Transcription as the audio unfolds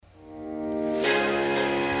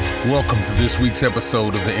Welcome to this week's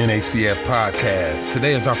episode of the NACF podcast.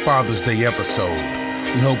 Today is our Father's Day episode.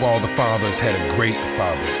 We hope all the fathers had a great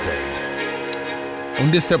Father's Day.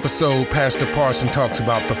 On this episode, Pastor Parson talks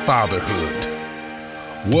about the fatherhood.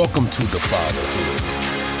 Welcome to the fatherhood.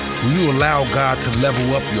 When you allow God to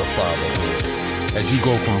level up your fatherhood as you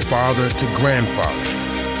go from father to grandfather.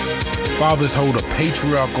 Fathers hold a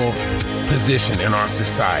patriarchal position in our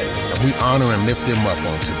society, and we honor and lift them up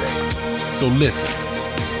on today. So listen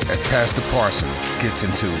as Pastor Parson gets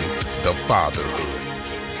into the fatherhood.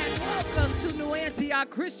 And welcome to New Antioch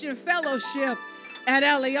Christian Fellowship at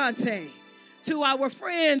Aliante. To our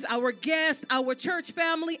friends, our guests, our church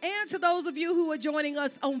family, and to those of you who are joining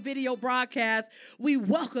us on video broadcast, we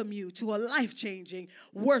welcome you to a life-changing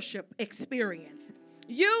worship experience.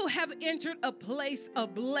 You have entered a place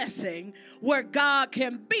of blessing where God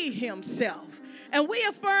can be himself. And we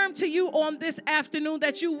affirm to you on this afternoon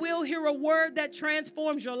that you will hear a word that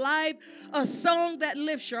transforms your life, a song that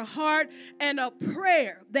lifts your heart, and a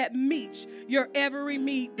prayer that meets your every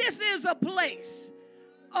need. This is a place.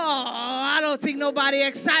 Oh, I don't think nobody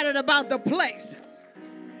excited about the place.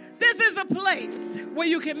 This is a place where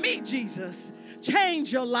you can meet Jesus,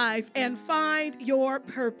 change your life, and find your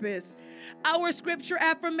purpose. Our scripture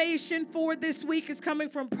affirmation for this week is coming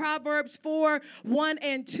from Proverbs 4:1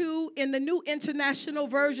 and 2 in the New International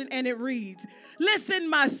Version, and it reads, "Listen,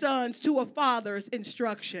 my sons, to a father's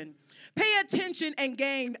instruction. Pay attention and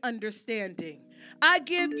gain understanding. I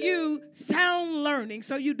give you sound learning,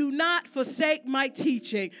 so you do not forsake my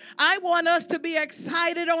teaching." I want us to be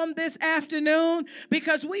excited on this afternoon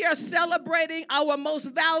because we are celebrating our most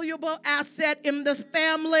valuable asset in this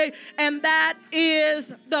family, and that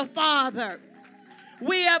is the Father.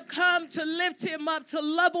 We have come to lift him up, to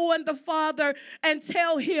love on the Father, and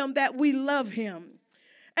tell him that we love him.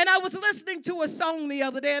 And I was listening to a song the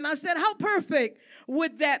other day, and I said, how perfect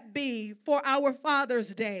would that be for our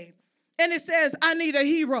Father's Day? And it says, I need a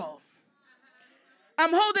hero.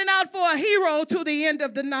 I'm holding out for a hero to the end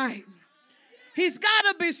of the night. He's got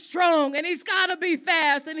to be strong, and he's got to be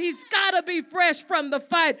fast, and he's got to be fresh from the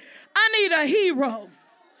fight. I need a hero.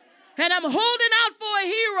 And I'm holding out for a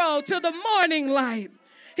hero to the morning light.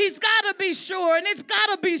 He's got to be sure, and it's got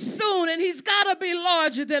to be soon, and he's got to be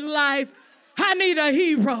larger than life. I need a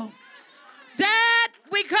hero. Dad,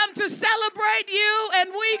 we come to celebrate you,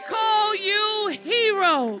 and we call you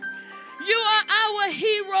hero. You are our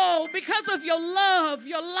hero because of your love,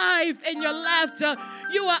 your life, and your laughter.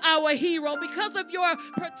 You are our hero because of your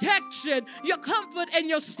protection, your comfort, and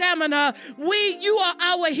your stamina. You are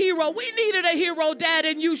our hero. We needed a hero, Dad,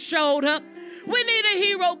 and you showed up. We need a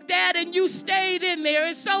hero, Dad, and you stayed in there.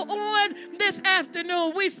 And so on this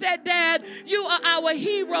afternoon, we said, Dad, you are our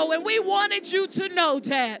hero, and we wanted you to know,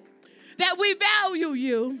 Dad, that we value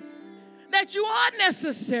you, that you are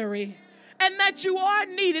necessary, and that you are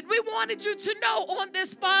needed. We wanted you to know on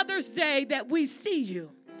this Father's Day that we see you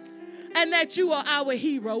and that you are our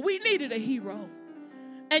hero. We needed a hero,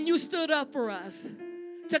 and you stood up for us,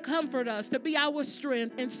 to comfort us, to be our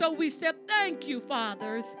strength. And so we said, thank you,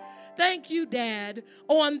 fathers. Thank you, Dad,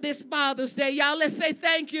 on this Father's Day. Y'all, let's say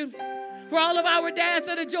thank you for all of our dads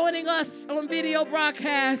that are joining us on video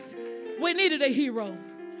broadcast. We needed a hero,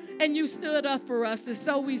 and you stood up for us, and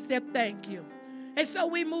so we said thank you. And so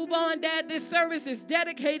we move on, Dad. This service is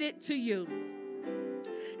dedicated to you.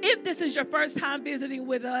 If this is your first time visiting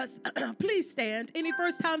with us, please stand. Any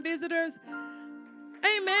first-time visitors?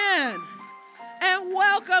 Amen. And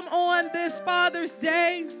welcome on this Father's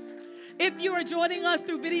Day. If you are joining us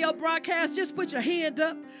through video broadcast, just put your hand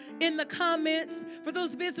up in the comments. For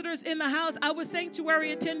those visitors in the house, our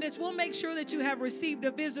sanctuary attendants will make sure that you have received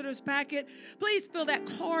a visitor's packet. Please fill that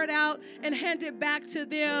card out and hand it back to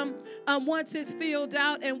them once it's filled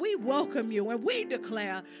out. And we welcome you, and we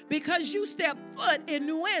declare, because you step foot in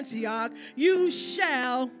New Antioch, you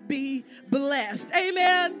shall be blessed.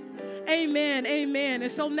 Amen. Amen. Amen.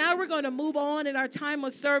 And so now we're going to move on in our time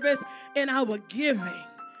of service in our giving.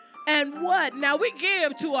 And what? Now we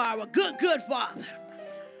give to our good Father.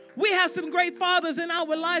 We have some great fathers in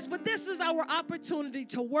our lives, but this is our opportunity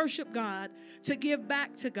to worship God, to give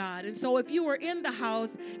back to God. And so if you are in the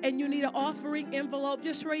house and you need an offering envelope,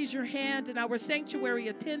 just raise your hand, and our sanctuary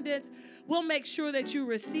attendants will make sure that you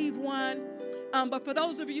receive one. But for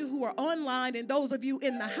those of you who are online and those of you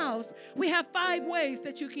in the house, we have 5 ways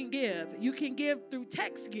that you can give. You can give through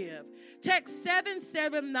text give. Text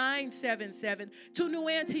 77977 to New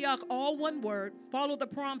Antioch, all one word. Follow the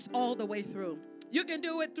prompts all the way through. You can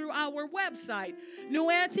do it through our website,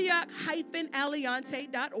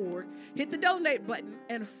 newantioch-aliante.org. Hit the donate button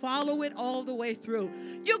and follow it all the way through.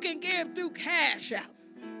 You can give through Cash App.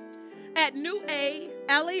 at New A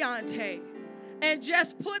Aliante. And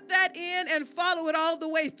just put that in and follow it all the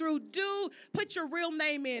way through. Do put your real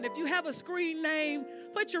name in. If you have a screen name,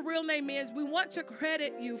 put your real name in. We want to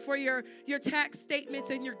credit you for your tax statements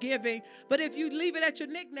and your giving. But if you leave it at your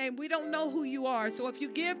nickname, we don't know who you are. So if you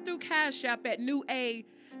give through Cash App at New A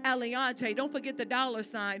Aliante, don't forget the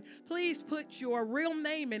 $sign. Please put your real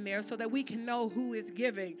name in there so that we can know who is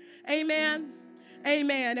giving. Amen.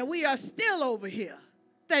 Amen. And we are still over here.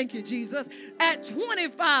 Thank you, Jesus. At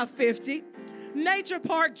 2550 Nature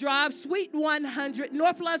Park Drive, Suite 100,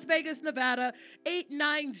 North Las Vegas, Nevada,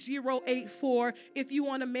 89084. If you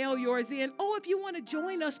want to mail yours in, or if you want to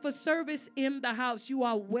join us for service in the house, you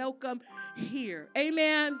are welcome here.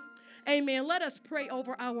 Amen. Amen. Let us pray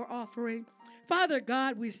over our offering. Father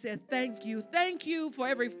God, we said thank you. Thank you for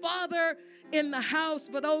every father in the house,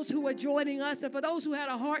 for those who are joining us, and for those who had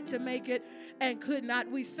a heart to make it and could not.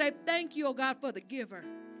 We say thank you, oh God, for the giver.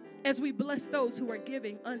 As we bless those who are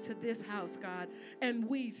giving unto this house, God, and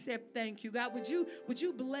we said thank you, God. Would you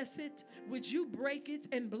bless it? Would you break it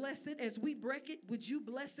and bless it as we break it? Would you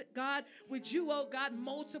bless it, God? Would you, oh God,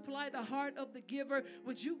 multiply the heart of the giver?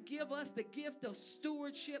 Would you give us the gift of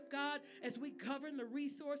stewardship, God, as we govern the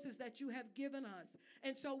resources that you have given us?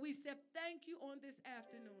 And so we said thank you on this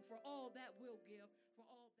afternoon for all that we'll give, for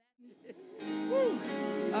all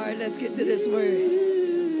that. All right, let's get to this word.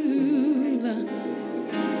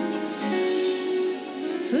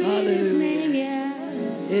 Sweetest name, yeah.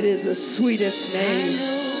 It is the sweetest name.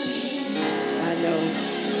 I know.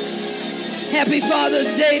 Happy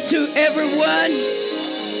Father's Day to everyone,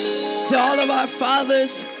 to all of our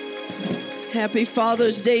fathers. Happy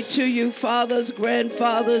Father's Day to you, fathers,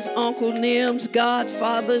 grandfathers, Uncle Nims,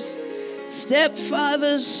 godfathers,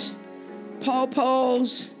 stepfathers,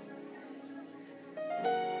 pawpaws,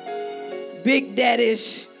 big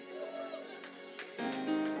daddies.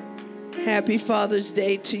 Happy Father's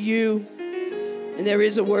Day to you. And there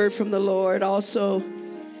is a word from the Lord also.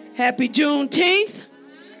 Happy Juneteenth.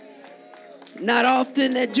 Not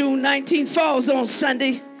often that June 19th falls on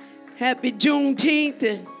Sunday. Happy Juneteenth.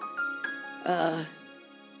 And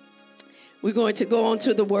we're going to go on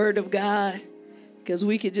to the Word of God because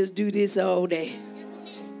we could just do this all day.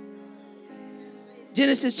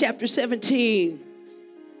 Genesis chapter 17,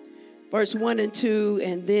 verse 1 and 2,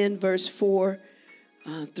 and then verse 4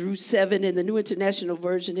 through 7 in the New International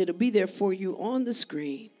Version. It'll be there for you on the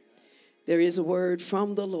screen. There is a word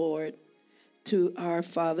from the Lord to our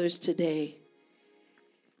fathers today.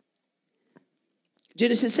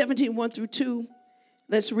 Genesis 17, 1 through 2.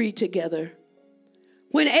 Let's read together.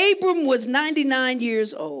 When Abram was 99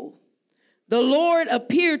 years old, the Lord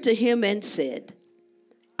appeared to him and said,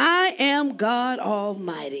 I am God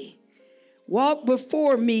Almighty. Walk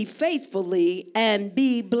before me faithfully and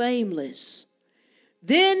be blameless.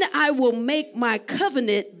 Then I will make my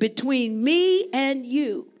covenant between me and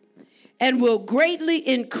you, and will greatly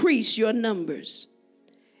increase your numbers.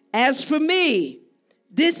 As for me,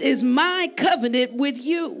 this is my covenant with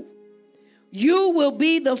you. You will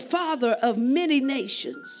be the father of many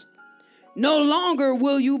nations. No longer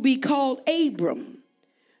will you be called Abram.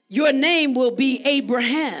 Your name will be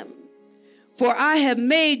Abraham, for I have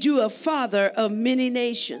made you a father of many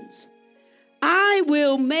nations. I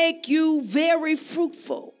will make you very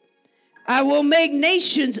fruitful. I will make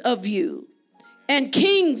nations of you, and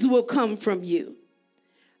kings will come from you.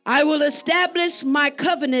 I will establish my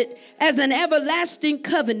covenant as an everlasting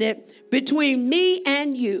covenant between me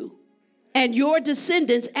and you, and your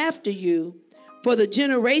descendants after you, for the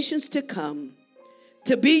generations to come,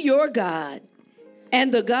 to be your God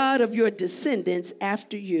and the God of your descendants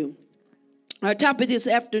after you. Our topic this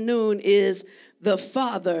afternoon is the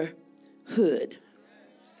fatherhood.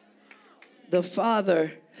 The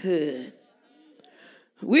fatherhood.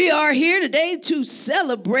 We are here today to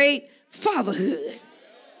celebrate fatherhood.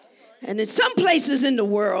 And in some places in the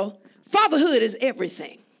world, fatherhood is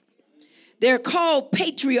everything. They're called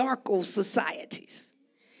patriarchal societies.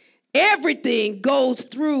 Everything goes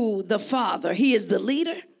through the father. He is the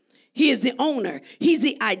leader. He is the owner. He's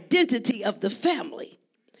the identity of the family.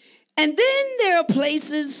 And then there are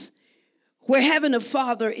places where having a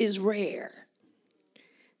father is rare.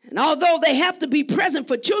 And although they have to be present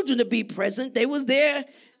for children to be present, they was there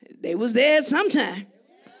sometime.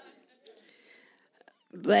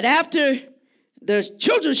 But after the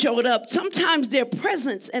children showed up, sometimes their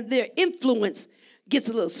presence and their influence gets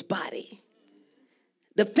a little spotty.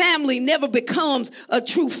 The family never becomes a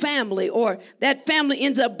true family, or that family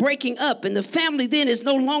ends up breaking up, and the family then is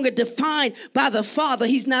no longer defined by the father.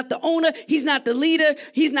 He's not the owner, he's not the leader,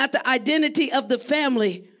 he's not the identity of the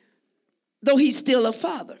family, though he's still a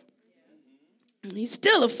father. He's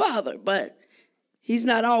still a father, but he's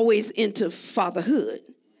not always into fatherhood.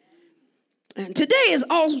 And today is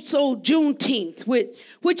also Juneteenth,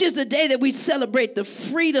 which is the day that we celebrate the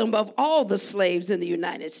freedom of all the slaves in the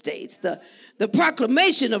United States. The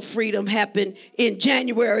proclamation of freedom happened in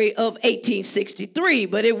January of 1863,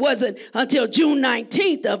 but it wasn't until June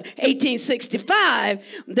 19th of 1865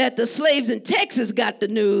 that the slaves in Texas got the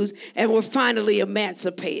news and were finally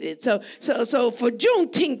emancipated. So for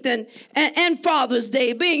Juneteenth and Father's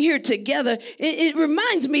Day, being here together, it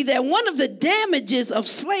reminds me that one of the damages of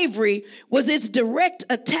slavery was its direct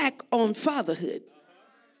attack on fatherhood.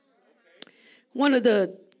 One of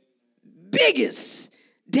the biggest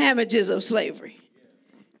damages of slavery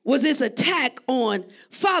was this attack on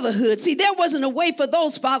fatherhood. See, there wasn't a way for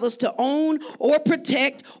those fathers to own or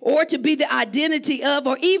protect or to be the identity of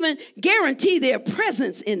or even guarantee their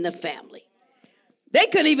presence in the family. They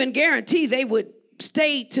couldn't even guarantee they would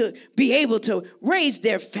stay to be able to raise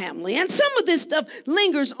their family. And some of this stuff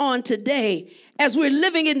lingers on today as we're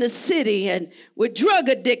living in the city and with drug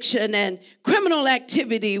addiction and criminal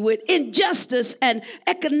activity, with injustice and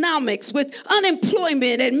economics, with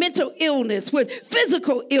unemployment and mental illness, with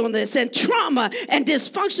physical illness and trauma and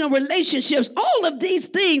dysfunctional relationships. All of these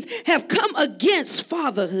things have come against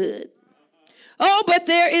fatherhood. Oh, but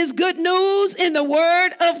there is good news in the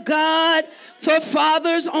Word of God for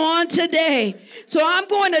fathers on today. So I'm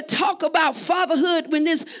going to talk about fatherhood with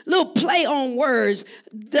this little play on words,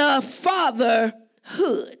 the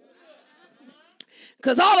fatherhood.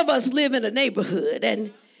 Because all of us live in a neighborhood.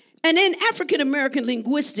 And in African American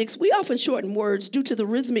linguistics, we often shorten words due to the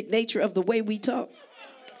rhythmic nature of the way we talk.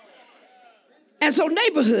 And so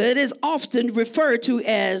neighborhood is often referred to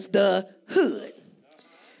as the hood.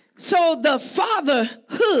 So the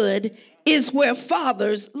fatherhood is where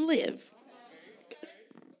fathers live.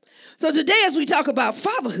 So today, as we talk about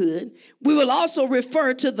fatherhood, we will also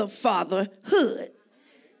refer to the fatherhood,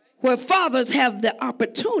 where fathers have the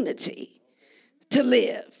opportunity to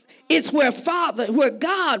live. It's where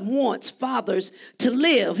God wants fathers to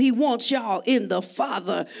live. He wants y'all in the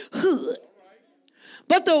fatherhood.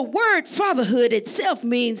 But the word fatherhood itself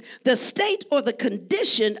means the state or the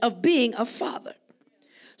condition of being a father.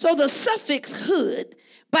 So the suffix hood,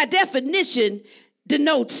 by definition,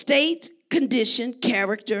 denotes state, condition,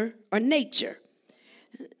 character, or nature.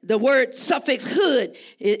 The word suffix hood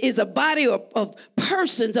is a body of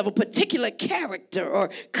persons of a particular character or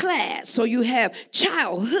class. So you have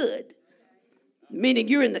childhood, meaning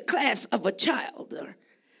you're in the class of a child, or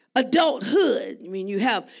adulthood, I mean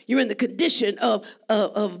you're in the condition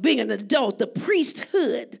of being an adult. The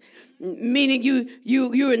priesthood, meaning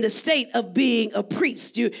you're in the state of being a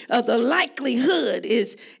priest. The likelihood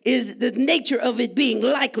is the nature of it being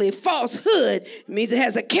likely. Falsehood means it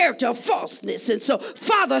has a character of falseness. And so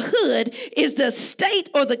fatherhood is the state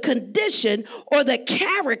or the condition or the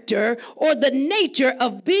character or the nature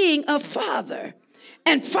of being a father.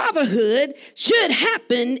 And fatherhood should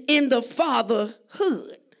happen in the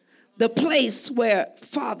fatherhood, the place where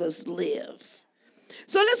fathers live.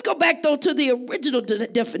 So let's go back, though, to the original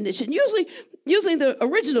definition. Using the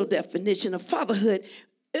original definition of fatherhood,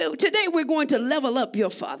 today we're going to level up your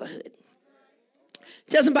fatherhood.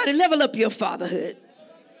 Tell somebody, level up your fatherhood.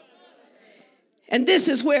 And this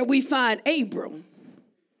is where we find Abram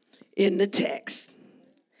in the text.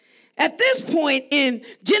 At this point in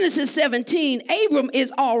Genesis 17, Abram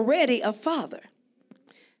is already a father.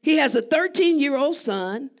 He has a 13-year-old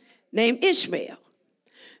son named Ishmael.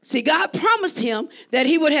 See, God promised him that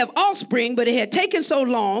he would have offspring, but it had taken so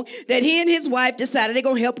long that he and his wife decided they're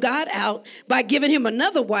going to help God out by giving him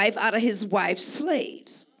another wife out of his wife's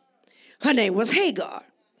slaves. Her name was Hagar.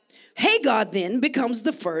 Hagar then becomes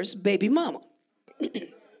the first baby mama.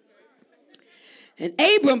 And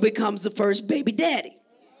Abram becomes the first baby daddy.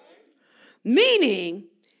 Meaning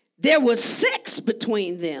there was sex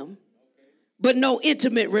between them, but no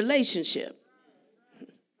intimate relationship.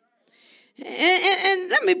 And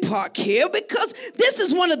let me park here, because this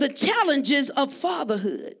is one of the challenges of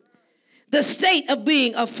fatherhood, the state of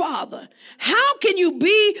being a father. How can you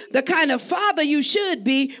be the kind of father you should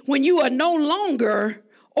be when you are no longer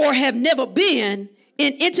or have never been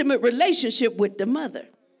in intimate relationship with the mother?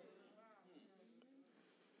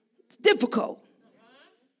 It's difficult.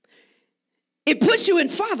 It puts you in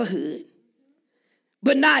fatherhood,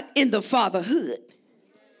 but not in the fatherhood.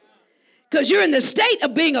 Because you're in the state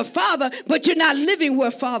of being a father, but you're not living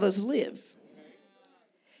where fathers live.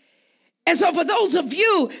 And so for those of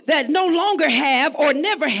you that no longer have or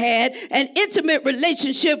never had an intimate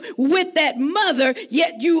relationship with that mother,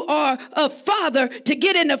 yet you are a father, to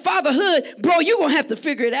get into fatherhood, bro, you're going to have to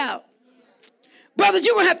figure it out. Brothers,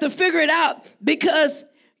 you're going to have to figure it out because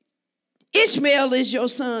Ishmael is your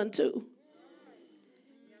son too.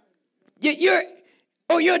 Your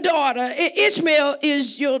daughter. Ishmael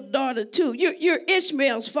is your daughter too. You're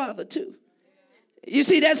Ishmael's father too. You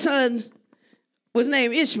see, that son was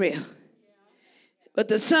named Ishmael. But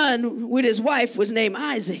the son with his wife was named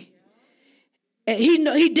Isaac. And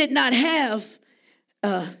he did not have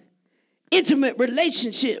an intimate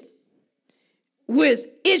relationship with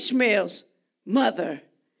Ishmael's mother.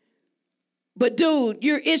 But dude,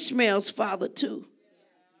 you're Ishmael's father too.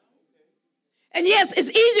 And yes, it's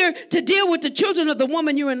easier to deal with the children of the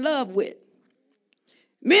woman you're in love with.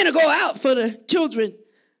 Men will go out for the children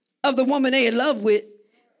of the woman they're in love with.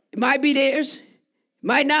 It might be theirs,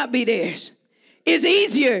 might not be theirs. It's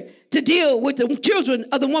easier to deal with the children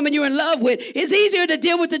of the woman you're in love with. It's easier to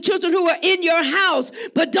deal with the children who are in your house.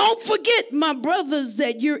 But don't forget, my brothers,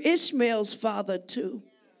 that you're Ishmael's father too.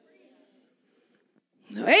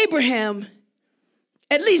 Now, Abraham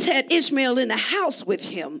at least had Ishmael in the house with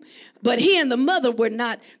him, but he and the mother were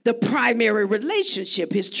not the primary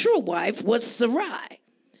relationship. His true wife was Sarai.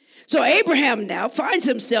 So Abraham now finds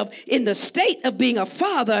himself in the state of being a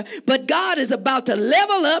father, but God is about to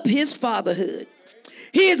level up his fatherhood.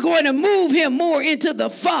 He is going to move him more into the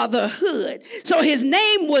fatherhood. So his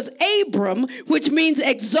name was Abram, which means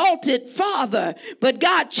exalted father. But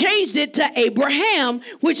God changed it to Abraham,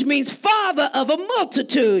 which means father of a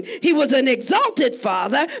multitude. He was an exalted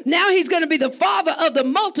father. Now he's going to be the father of the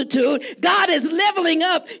multitude. God is leveling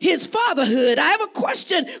up his fatherhood. I have a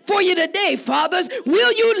question for you today, fathers.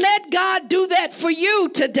 Will you let God do that for you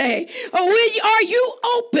today? Or are you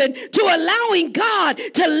open to allowing God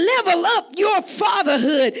to level up your fatherhood?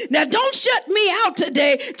 Now, don't shut me out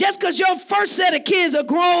today just because your first set of kids are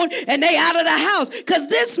grown and they out of the house, because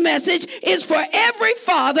this message is for every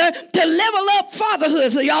father to level up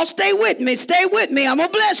fatherhood. So y'all stay with me. Stay with me. I'm going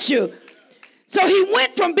to bless you. So he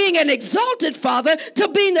went from being an exalted father to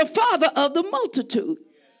being the father of the multitude.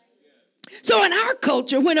 So in our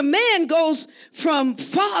culture, when a man goes from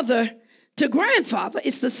father to grandfather,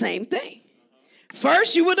 it's the same thing.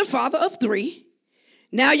 First, you were the father of 3.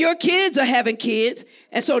 Now your kids are having kids,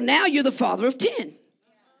 and so now you're the father of 10.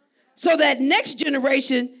 So that next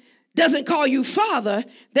generation doesn't call you father,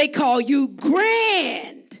 they call you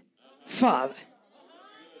grandfather.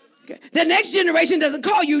 Okay. The next generation doesn't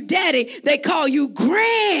call you daddy, they call you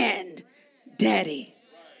granddaddy.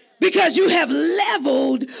 Because you have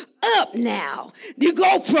leveled up now. You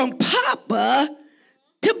go from papa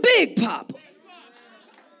to big papa.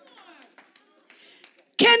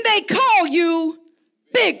 Can they call you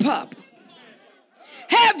Big Papa?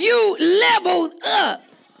 Have you leveled up?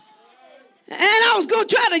 And I was going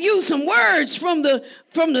to try to use some words from the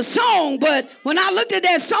song, but when I looked at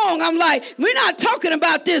that song, I'm like, we're not talking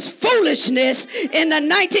about this foolishness in the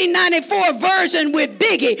 1994 version with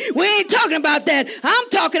Biggie. We ain't talking about that. I'm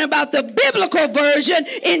talking about the biblical version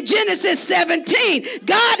in Genesis 17.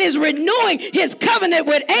 God is renewing his covenant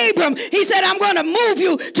with Abram. He said, I'm going to move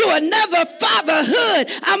you to another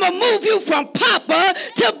fatherhood. I'm going to move you from Papa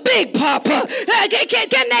to Big Papa.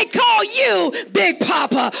 Can they call you Big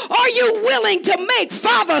Papa? Are you willing to make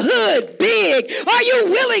fatherhood big? Are you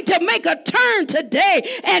willing to make a turn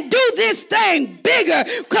today and do this thing bigger?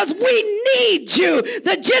 Because we need you.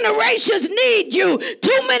 The generations need you.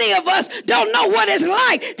 Too many of us don't know what it's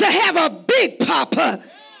like to have a big papa.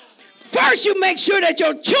 First, you make sure that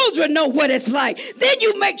your children know what it's like. Then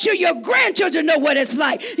you make sure your grandchildren know what it's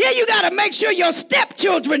like. Then you got to make sure your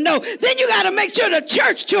stepchildren know. Then you got to make sure the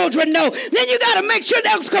church children know. Then you got to make sure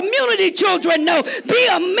those community children know. Be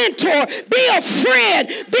a mentor. Be a friend.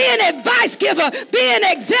 Be an advice giver. Be an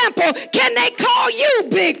example. Can they call you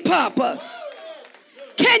Big Papa?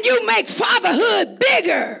 Can you make fatherhood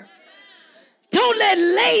bigger? Don't let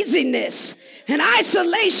laziness and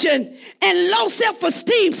isolation and low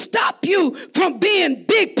self-esteem stop you from being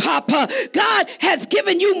Big Papa. God has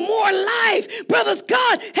given you more life. Brothers,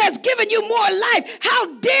 God has given you more life.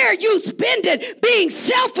 How dare you spend it being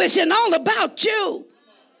selfish and all about you?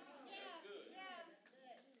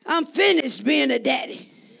 I'm finished being a daddy.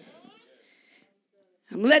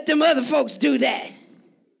 I'm going to let them other folks do that.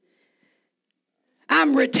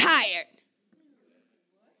 I'm retired.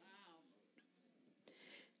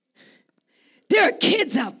 There are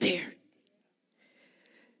kids out there.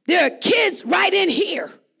 There are kids right in here.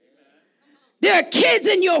 There are kids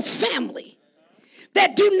in your family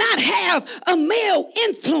that do not have a male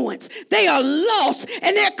influence. They are lost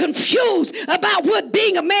and they're confused about what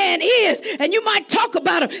being a man is. And you might talk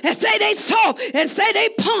about them and say they soft and say they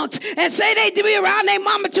punks and say they be around their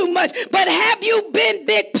mama too much. But have you been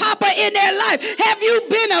Big Papa in their life? Have you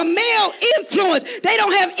been a male influence? They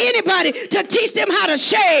don't have anybody to teach them how to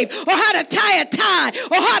shave or how to tie a tie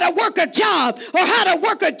or how to work a job or how to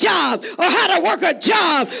work a job or how to work a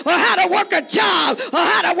job or how to work a job or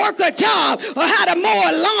how to work a job or how to mow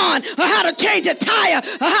a lawn or how to change a tire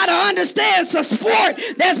or how to understand some sport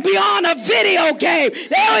that's beyond a video game. They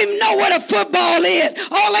don't even know what a football is.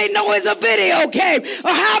 All they know is a video game,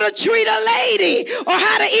 or how to treat a lady, or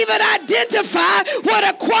how to even identify what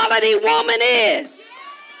a quality woman is.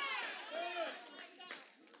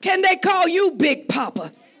 Can they call you Big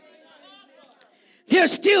Papa?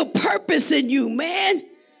 There's still purpose in you, man.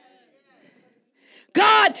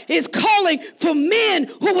 God is calling for men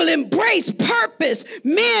who will embrace purpose,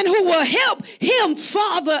 men who will help him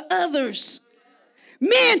father others,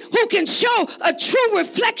 men who can show a true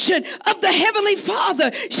reflection of the Heavenly Father.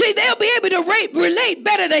 See, they'll be able to relate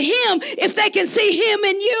better to him if they can see him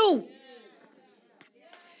in you.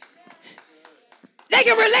 They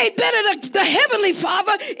can relate better to the Heavenly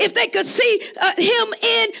Father if they could see him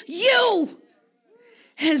in you.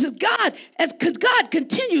 As God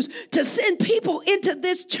continues to send people into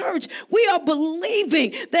this church, we are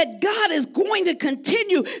believing that God is going to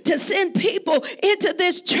continue to send people into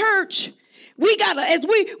this church. We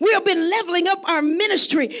have been leveling up our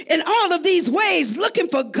ministry in all of these ways, looking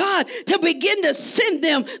for God to begin to send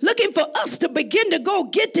them, looking for us to begin to go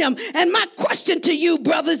get them. And my question to you,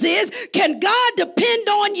 brothers, is, can God depend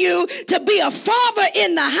on you to be a father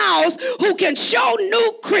in the house who can show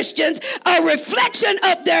new Christians a reflection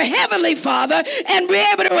of their Heavenly Father and be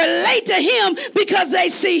able to relate to him because they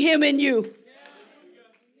see him in you?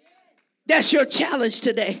 That's your challenge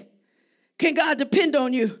today. Can God depend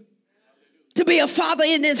on you to be a father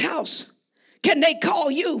in this house? Can they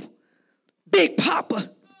call you Big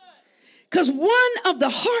Papa? Because one of the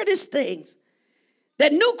hardest things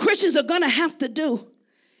that new Christians are going to have to do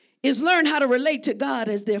is learn how to relate to God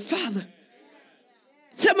as their father.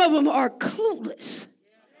 Some of them are clueless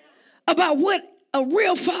about what a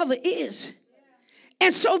real father is.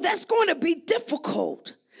 And so that's going to be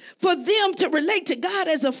difficult for them to relate to God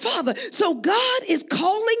as a father. So God is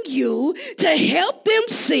calling you to help them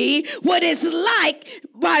see what it's like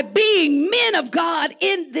by being men of God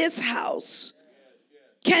in this house.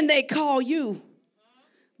 Can they call you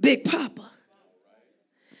Big Papa?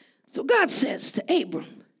 So God says to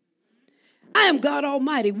Abram, I am God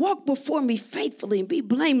Almighty. Walk before me faithfully and be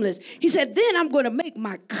blameless. He said, then I'm going to make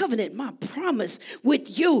my covenant, my promise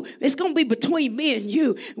with you. It's going to be between me and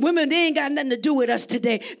you. Women, they ain't got nothing to do with us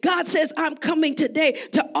today. God says, I'm coming today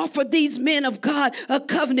to offer these men of God a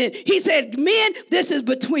covenant. He said, men, this is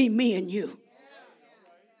between me and you.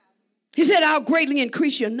 He said, I'll greatly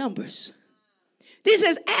increase your numbers. He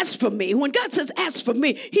says, ask for me. When God says, ask for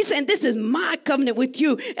me, he's saying, this is my covenant with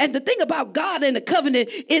you. And the thing about God and the covenant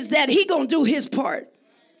is that he going to do his part,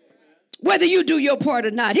 whether you do your part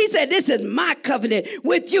or not. He said, this is my covenant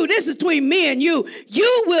with you. This is between me and you.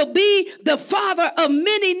 You will be the father of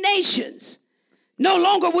many nations. No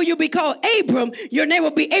longer will you be called Abram. Your name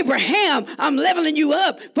will be Abraham. I'm leveling you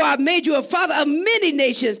up, for I've made you a father of many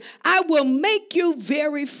nations. I will make you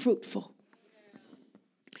very fruitful.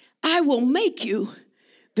 I will make you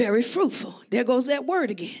very fruitful. There goes that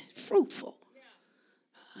word again, fruitful.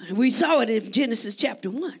 We saw it in Genesis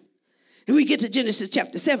chapter 1. And we get to Genesis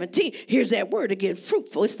chapter 17. Here's that word again,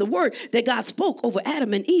 fruitful. It's the word that God spoke over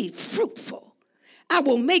Adam and Eve, fruitful. I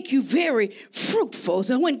will make you very fruitful.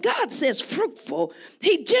 So when God says fruitful,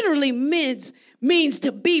 he generally means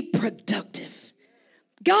to be productive.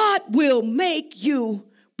 God will make you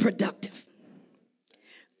productive.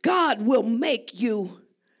 God will make you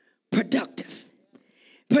productive.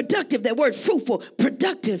 Productive, that word fruitful,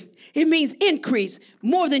 productive, it means increase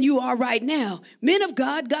more than you are right now. Men of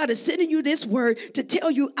God, God is sending you this word to tell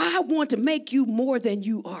you, I want to make you more than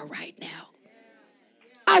you are right now.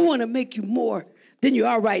 I want to make you more than you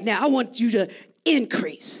are right now. I want you to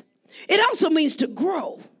increase. It also means to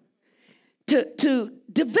grow, to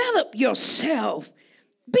develop yourself,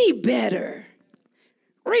 be better,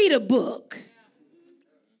 read a book.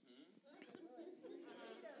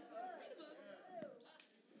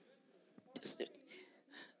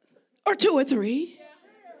 Or 2 or 3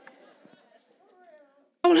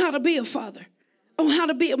 on how to be a father, on how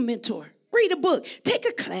to be a mentor. Read a book. Take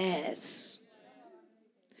a class.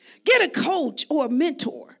 Get a coach or a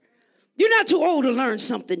mentor. You're not too old to learn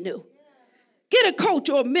something new. Get a coach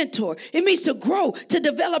or a mentor. It means to grow, to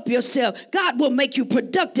develop yourself. God will make you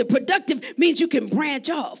productive. Productive means you can branch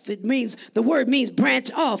off. The word means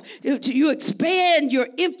branch off. You expand your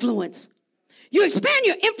influence. You expand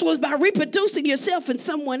your influence by reproducing yourself in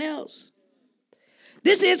someone else.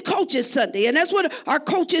 This is Coaches Sunday, and that's what our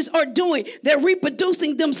coaches are doing. They're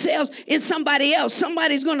reproducing themselves in somebody else.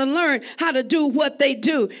 Somebody's going to learn how to do what they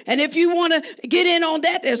do. And if you want to get in on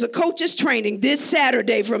that, there's a coaches training this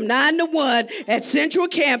Saturday from 9 to 1 at Central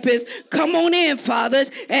Campus. Come on in, fathers,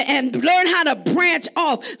 and learn how to branch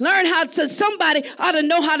off. Learn how to, somebody ought to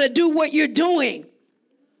know how to do what you're doing.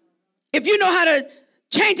 If you know how to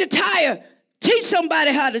change a tire, teach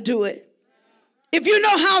somebody how to do it. If you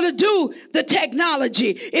know how to do the technology,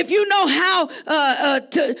 if you know how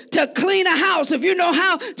to clean a house, if you know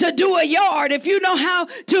how to do a yard, if you know how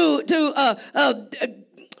to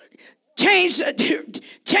change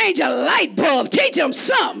a light bulb, teach them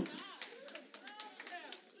something.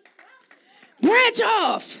 Branch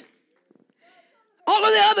off. All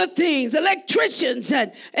of the other things, electricians,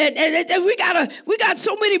 and we got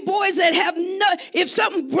so many boys that have no, if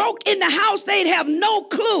something broke in the house, they'd have no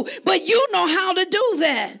clue, but you know how to do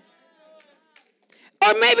that.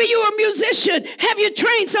 Or maybe you're a musician. Have you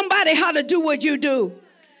trained somebody how to do what you do?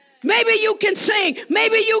 Maybe you can sing.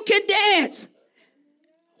 Maybe you can dance.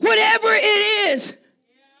 Whatever it is.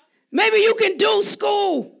 Maybe you can do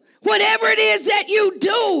school. Whatever it is that you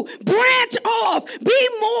do, branch off. Be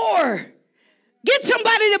more. Get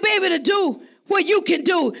somebody to be able to do what you can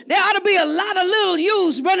do. There ought to be a lot of little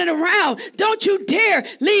yous running around. Don't you dare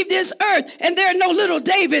leave this earth and there are no little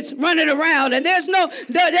Davids running around. And there's no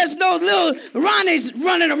little Ronnies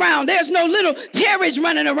running around. There's no little Terrys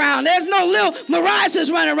running around. There's no little Mariahs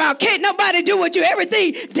running around. Can't nobody do what you,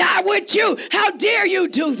 everything die with you. How dare you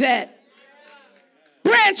do that?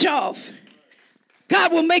 Branch off.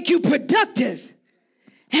 God will make you productive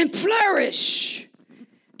and flourish.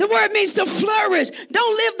 The word means to flourish.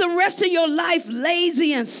 Don't live the rest of your life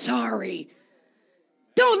lazy and sorry.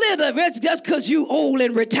 Don't live the rest just because you old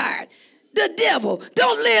and retired. The devil.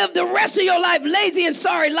 Don't live the rest of your life lazy and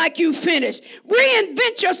sorry like you finished.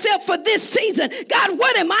 Reinvent yourself for this season. God,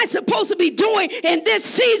 what am I supposed to be doing in this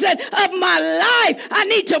season of my life? I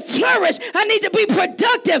need to flourish. I need to be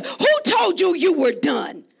productive. Who told you you were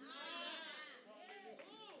done?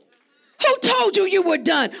 Who told you you were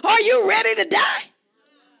done? Are you ready to die?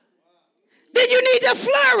 Then you need to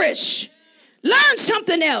flourish. Learn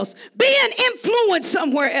something else. Be an influence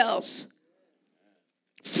somewhere else.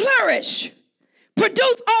 Flourish.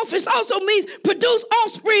 Produce office also means produce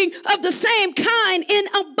offspring of the same kind in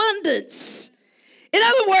abundance. In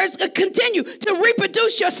other words, continue to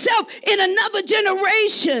reproduce yourself in another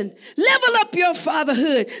generation. Level up your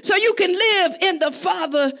fatherhood so you can live in the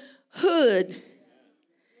fatherhood.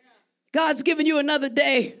 God's given you another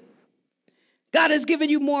day. God has given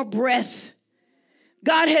you more breath.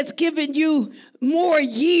 God has given you more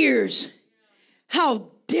years. How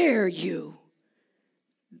dare you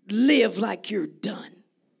live like you're done?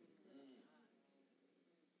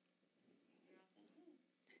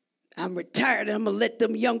 I'm retired and I'm going to let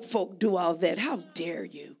them young folk do all that. How dare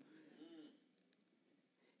you?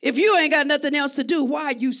 If you ain't got nothing else to do, why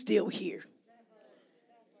are you still here?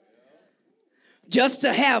 Just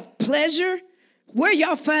to have pleasure? Where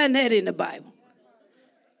y'all find that in the Bible?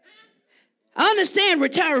 I understand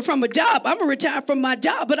retiring from a job. I'm going to retire from my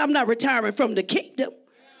job, but I'm not retiring from the kingdom.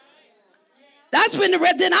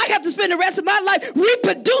 Then I have to spend the rest of my life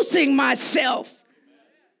reproducing myself.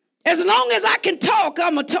 As long as I can talk,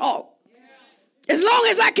 I'm going to talk. As long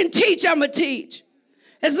as I can teach, I'm going to teach.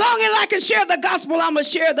 As long as I can share the gospel, I'm going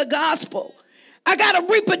to share the gospel. I got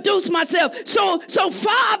to reproduce myself. So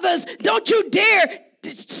fathers, don't you dare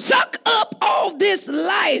suck up all this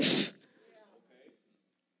life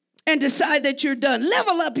and decide that you're done.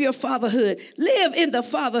 Level up your fatherhood. Live in the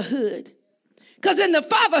fatherhood. Because in the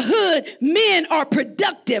fatherhood, men are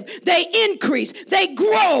productive. They increase. They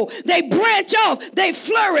grow. They branch off. They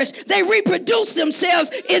flourish. They reproduce themselves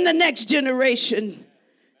in the next generation.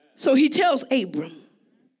 So he tells Abram,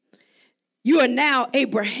 you are now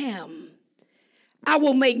Abraham. I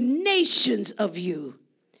will make nations of you,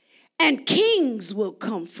 and kings will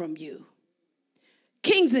come from you.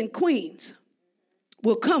 Kings and queens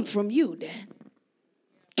will come from you, Dad.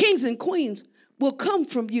 Kings and queens will come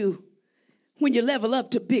from you when you level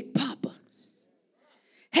up to Big Papa.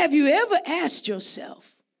 Have you ever asked yourself,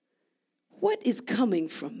 what is coming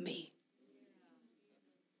from me?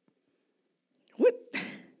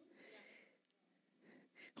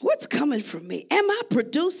 What's coming from me? Am I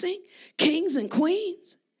producing kings and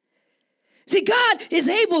queens? See, God is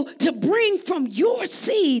able to bring from your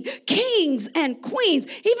seed kings and queens,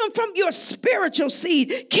 even from your spiritual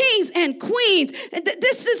seed, kings and queens. And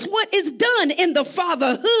this is what is done in the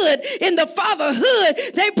fatherhood. In the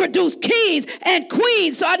fatherhood, they produce kings and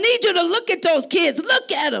queens. So I need you to look at those kids.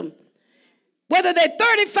 Look at them. Whether they're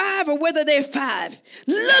 35 or whether they're 5.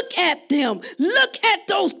 Look at them. Look at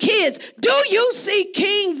those kids. Do you see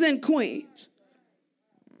kings and queens?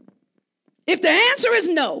 If the answer is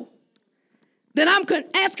no, then I'm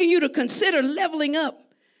asking you to consider leveling up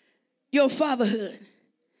your fatherhood.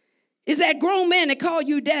 Is that grown man that called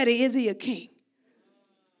you daddy, is he a king?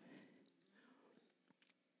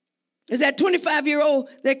 Is that 25-year-old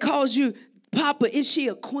that calls you papa, is she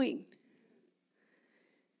a queen?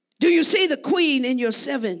 Do you see the queen in your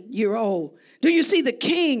 7-year-old? Do you see the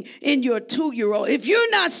king in your 2-year-old? If you're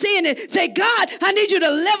not seeing it, say, God, I need you to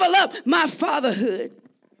level up my fatherhood.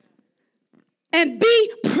 And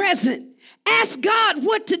be present. Ask God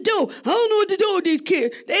what to do. I don't know what to do with these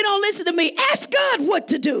kids. They don't listen to me. Ask God what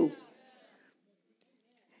to do.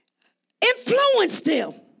 Influence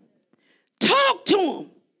them. Talk to them.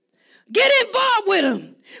 Get involved with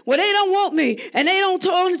them. Well, they don't want me, and they don't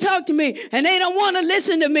want to talk to me, and they don't want to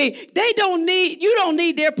listen to me. You don't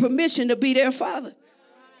need their permission to be their father.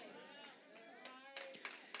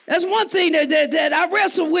 That's one thing that I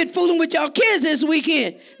wrestled with fooling with y'all kids this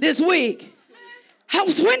week.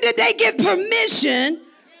 When did they get permission?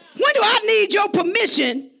 When do I need your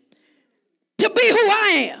permission to be who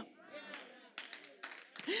I am?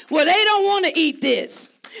 Well, they don't want to eat this,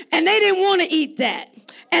 and they didn't want to eat that,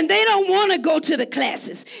 and they don't want to go to the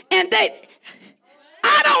classes, and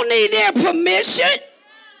I don't need their permission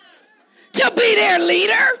to be their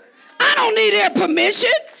leader. I don't need their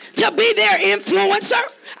permission to be their influencer.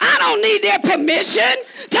 I don't need their permission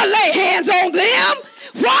to lay hands on them.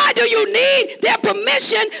 Why do you need their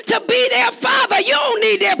permission to be their father? You don't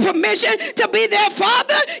need their permission to be their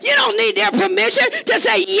father. You don't need their permission to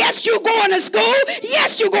say, yes, you're going to school.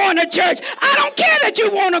 Yes, you're going to church. I don't care that you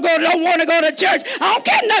don't want to go to church. I don't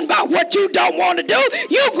care nothing about what you don't want to do.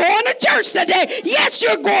 You're going to church today. Yes,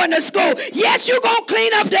 you're going to school. Yes, you're going to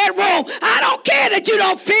clean up that room. I don't care that you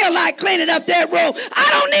don't feel like cleaning up that room.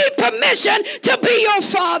 I don't need permission to be your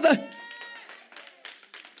father.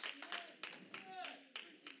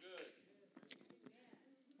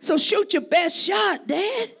 So shoot your best shot,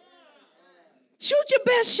 Dad. Shoot your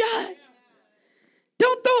best shot.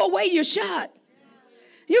 Don't throw away your shot.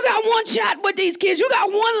 You got one shot with these kids. You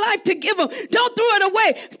got one life to give them. Don't throw it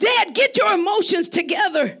away. Dad, get your emotions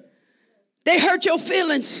together. They hurt your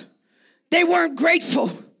feelings. They weren't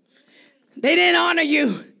grateful. They didn't honor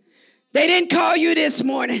you. They didn't call you this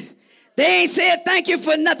morning. They ain't said thank you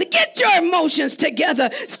for nothing. Get your emotions together.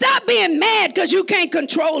 Stop being mad because you can't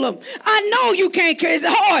control them. I know you can't. It's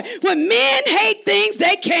hard. When men hate things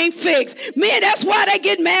they can't fix. Men, that's why they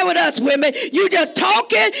get mad with us women. You just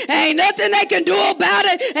talking, ain't nothing they can do about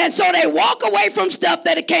it. And so they walk away from stuff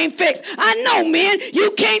that it can't fix. I know, men,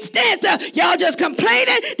 you can't stand stuff. Y'all just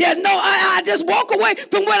complaining. There's no, I just walk away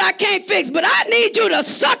from what I can't fix. But I need you to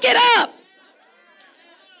suck it up.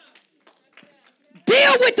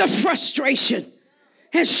 Deal with the frustration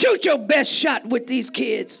and shoot your best shot with these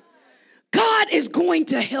kids. God is going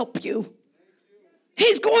to help you.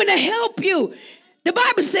 He's going to help you. The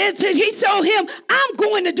Bible says that he told him, I'm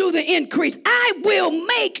going to do the increase. I will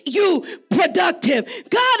make you productive.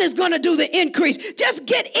 God is going to do the increase. Just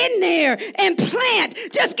get in there and plant.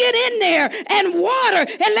 Just get in there and water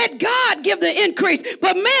and let God give the increase.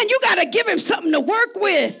 But man, you got to give him something to work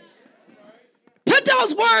with. Put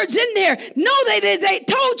those words in there. No, they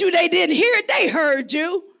told you they didn't hear it. They heard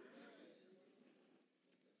you.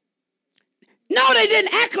 No, they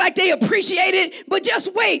didn't act like they appreciated it, but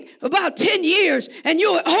just wait about 10 years and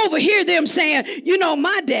you'll overhear them saying, you know,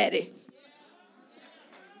 my daddy.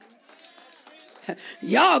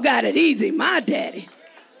 Y'all got it easy, my daddy.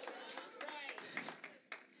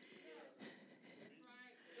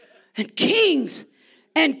 And kings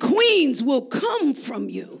and queens will come from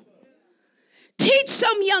you. Teach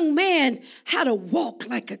some young man how to walk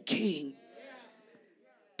like a king.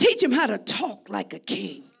 Teach him how to talk like a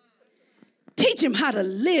king. Teach him how to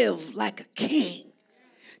live like a king.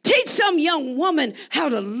 Teach some young woman how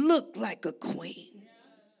to look like a queen.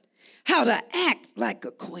 How to act like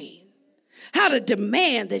a queen. How to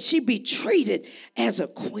demand that she be treated as a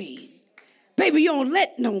queen. Baby, you don't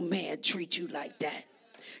let no man treat you like that.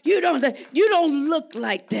 You don't look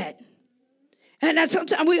like that. And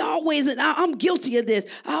sometimes I'm guilty of this.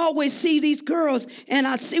 I always see these girls and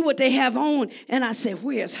I see what they have on and I say,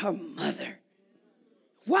 where's her mother?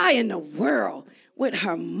 Why in the world would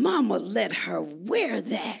her mama let her wear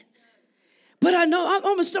that? But I know I'm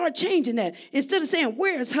going to start changing that. Instead of saying,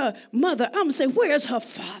 where's her mother? I'm going to say, where's her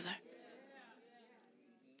father?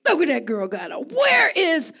 Look at that girl got her. Where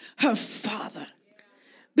is her father?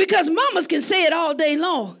 Because mamas can say it all day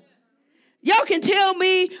long. Y'all can tell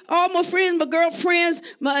me, all my friends, my girlfriends,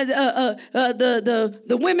 the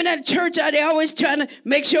women at the church, they always trying to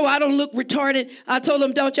make sure I don't look retarded. I told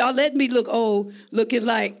them, don't y'all let me look old, looking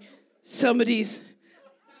like some of these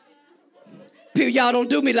people. Y'all don't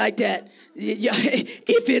do me like that.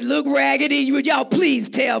 If it look raggedy, y'all please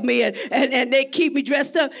tell me. And they keep me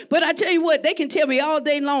dressed up. But I tell you what, they can tell me all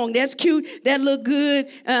day long, that's cute, that look good,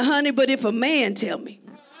 honey. But if a man tell me,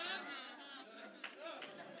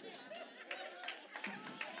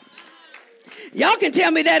 y'all can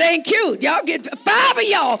tell me that ain't cute. Y'all get 5 of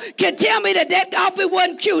y'all can tell me that outfit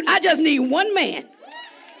wasn't cute. I just need one man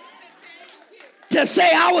to say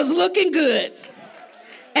I was looking good.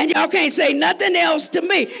 And y'all can't say nothing else to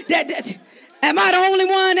me. Am I the only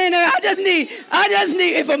one in there? I just need,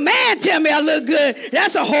 if a man tell me I look good,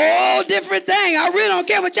 that's a whole different thing. I really don't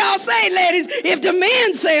care what y'all say, ladies, if the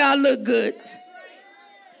men say I look good.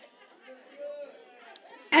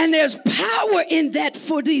 And there's power in that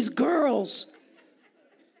for these girls.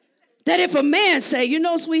 That if a man say, you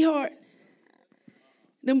know, sweetheart,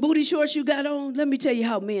 them booty shorts you got on, let me tell you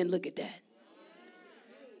how men look at that.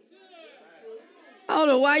 I don't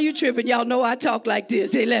know why you tripping. Y'all know I talk like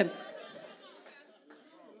this.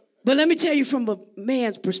 But let me tell you from a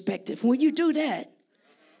man's perspective, when you do that,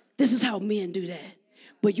 this is how men do that.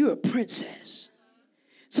 But you're a princess.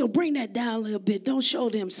 So bring that down a little bit. Don't show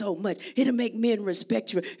them so much. It'll make men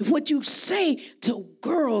respect you. What you say to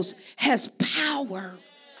girls has power.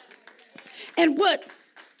 And what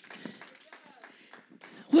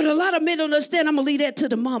a lot of men don't understand, I'm going to leave that to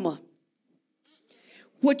the mama.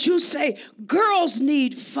 What you say, girls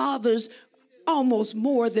need fathers almost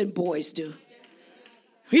more than boys do.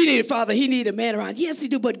 He need a father, he need a man around. Yes, he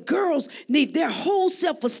do, but girls need, their whole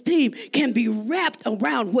self-esteem can be wrapped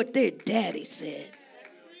around what their daddy said.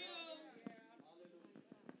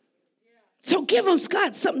 So give them,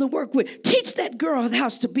 Scott, something to work with. Teach that girl how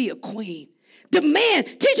to be a queen.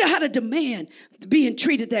 Teach her how to demand being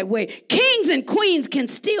treated that way. Kings and queens can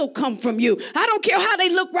still come from you. I don't care how they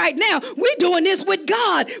look right now. We're doing this with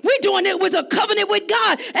God. We're doing it with a covenant with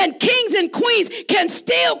God. And kings and queens can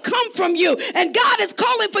still come from you. And God is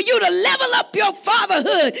calling for you to level up your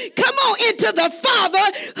fatherhood. Come on into the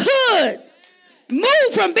fatherhood.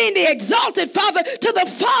 Move from being the exalted father to the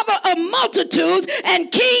father of multitudes. And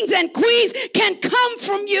kings and queens can come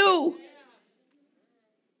from you.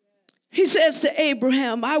 He says to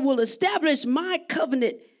Abraham, I will establish my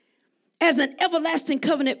covenant as an everlasting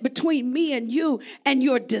covenant between me and you and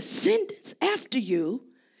your descendants after you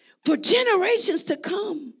for generations to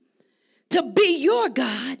come, to be your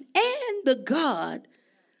God and the God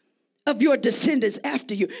of your descendants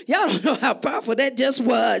after you. Y'all don't know how powerful that just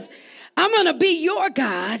was. I'm going to be your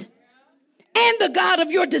God and the God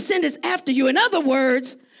of your descendants after you. In other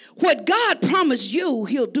words, what God promised you,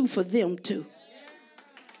 he'll do for them too.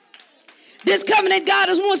 This covenant God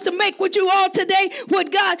wants to make with you all today.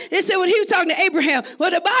 What God, it said when he was talking to Abraham, well,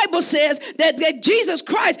 the Bible says that Jesus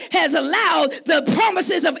Christ has allowed the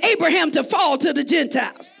promises of Abraham to fall to the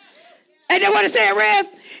Gentiles. And then what it said, Rev?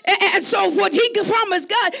 And so what he promised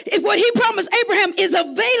God, what he promised Abraham is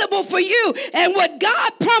available for you. And what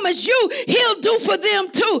God promised you, he'll do for them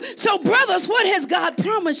too. So brothers, what has God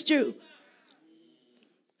promised you?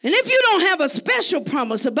 And if you don't have a special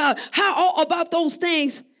promise about those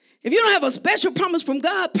things, if you don't have a special promise from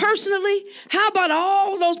God personally, how about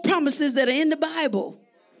all those promises that are in the Bible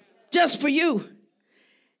just for you?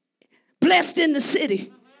 Blessed in the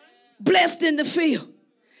city, blessed in the field.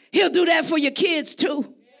 He'll do that for your kids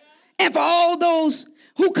too. And for all those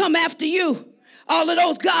who come after you. All of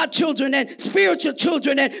those godchildren and spiritual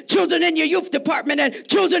children and children in your youth department and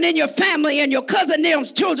children in your family and your cousin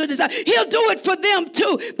Nim's children. He'll do it for them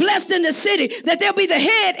too. Blessed in the city that they'll be the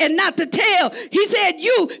head and not the tail. He said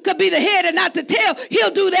you could be the head and not the tail.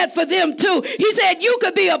 He'll do that for them too. He said you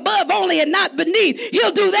could be above only and not beneath.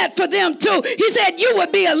 He'll do that for them too. He said you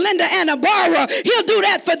would be a lender and a borrower. He'll do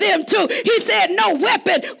that for them too. He said no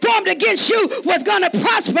weapon formed against you was going to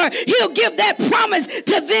prosper. He'll give that promise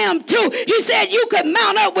to them too. He said you you could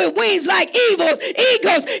mount up with wings like eagles.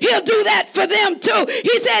 He'll do that for them too.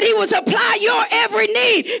 He said he will supply your every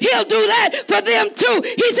need. He'll do that for them too.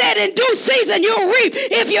 He said in due season you'll reap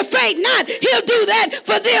if you faint not. He'll do that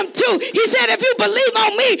for them too. He said if you believe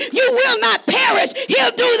on me, you will not perish.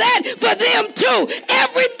 He'll do that for them too.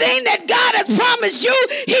 Everything that God has promised you,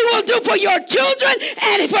 he will do for your children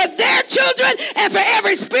and for their children and for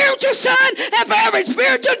every spiritual son and for every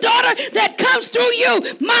spiritual daughter that comes through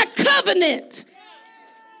you. My covenant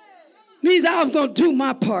means I'm going to do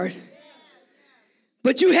my part.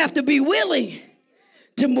 But you have to be willing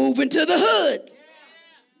to move into the hood,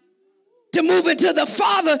 to move into the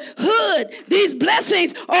fatherhood. These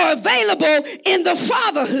blessings are available in the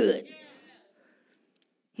fatherhood.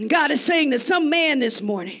 And God is saying to some man this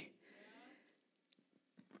morning,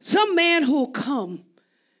 some man who will come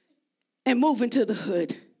and move into the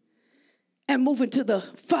hood and move into the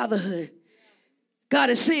fatherhood. God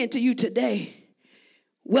is saying to you today,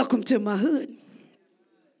 welcome to my hood.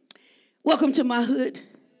 Welcome to my hood.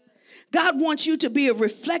 God wants you to be a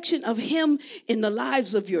reflection of him in the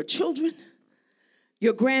lives of your children,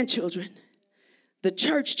 your grandchildren, the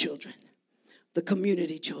church children, the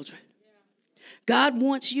community children. God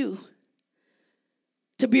wants you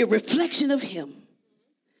to be a reflection of him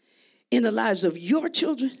in the lives of your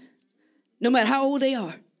children, no matter how old they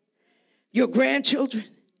are, your grandchildren,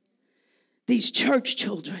 these church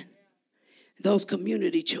children, those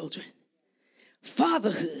community children.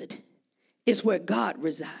 Fatherhood is where God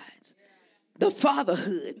resides. The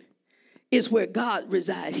fatherhood is where God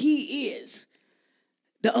resides. He is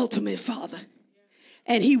the ultimate father.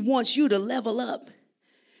 And he wants you to level up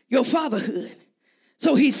your fatherhood.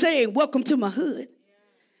 So he's saying, welcome to my hood.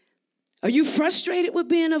 Are you frustrated with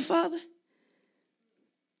being a father?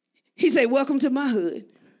 He said, welcome to my hood.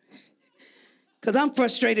 Because I'm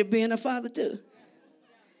frustrated being a father too.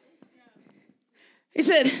 He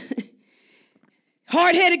said,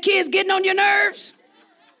 hard-headed kids getting on your nerves?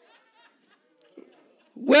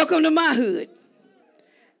 Welcome to my hood.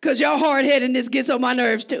 Because your hard-headedness gets on my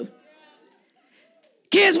nerves too.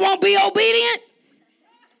 Kids won't be obedient?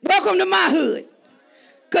 Welcome to my hood.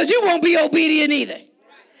 Because you won't be obedient either.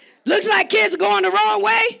 Looks like kids are going the wrong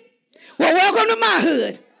way? Well, welcome to my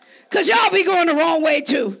hood. Because y'all be going the wrong way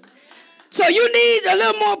too. So you need a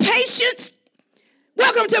little more patience?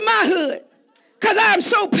 Welcome to my hood. Because I am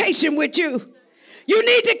so patient with you. You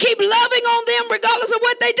need to keep loving on them regardless of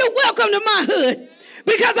what they do. Welcome to my hood.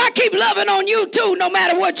 Because I keep loving on you too, no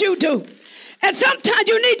matter what you do. And sometimes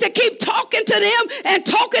you need to keep talking to them and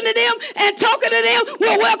talking to them and talking to them.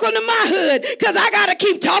 Well, welcome to my hood, because I got to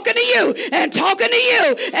keep talking to you and talking to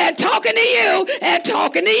you and talking to you and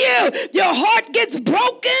talking to you. Your heart gets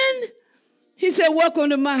broken. He said,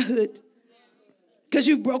 welcome to my hood, because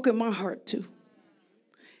you've broken my heart too.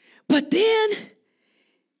 But then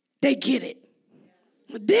they get it.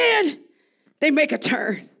 Then they make a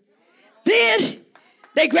turn. Then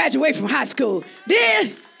they graduate from high school.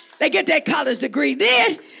 Then they get that college degree.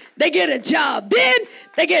 Then they get a job. Then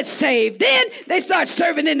they get saved. Then they start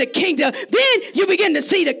serving in the kingdom. Then you begin to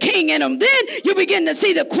see the king in them. Then you begin to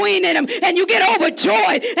see the queen in them. And you get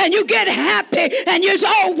overjoyed and you get happy and it's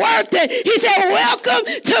all worth it. He said, welcome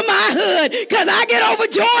to my hood, because I get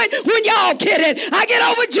overjoyed when y'all get it. I get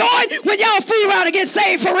overjoyed when y'all fool around and get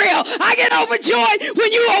saved for real. I get overjoyed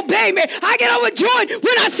when you obey me. I get overjoyed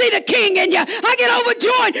when I see the king in you. I get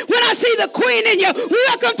overjoyed when I see the queen in you.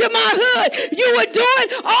 Welcome to my hood. You will do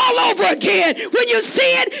it all over again. When you see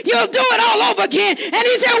it, you'll do it all over again. And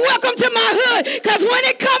he said, welcome to my hood, because when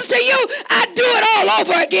it comes to you, I do it all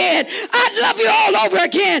over again. I love you all over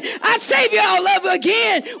again. I save you all over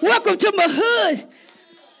again. Welcome to my hood.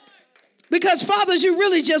 Because fathers, you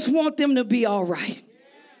really just want them to be all right.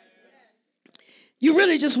 You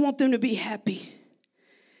really just want them to be happy.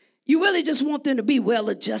 You really just want them to be well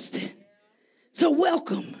adjusted. So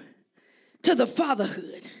welcome to the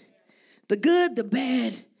fatherhood. The good, the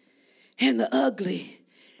bad, and the ugly.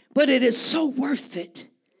 But it is so worth it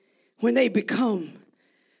when they become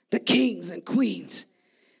the kings and queens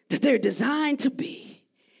that they're designed to be.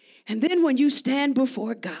 And then when you stand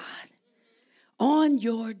before God on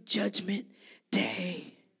your judgment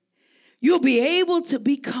day, you'll be able to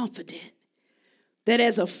be confident that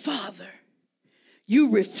as a father, you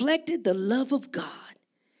reflected the love of God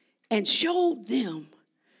and showed them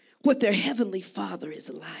what their heavenly Father is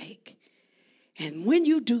like. And when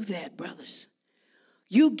you do that, brothers,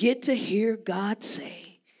 you get to hear God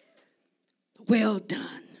say, well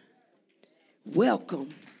done.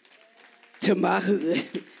 Welcome to my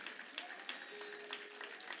hood.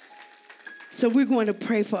 So we're going to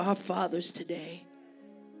pray for our fathers today.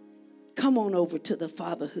 come on over to the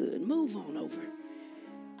fatherhood. Move on over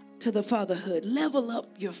to the fatherhood. Level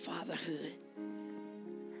up your fatherhood.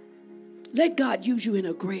 Let God use you in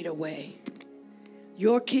a greater way.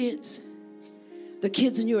 Your kids, the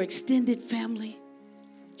kids in your extended family,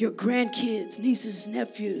 your grandkids, nieces,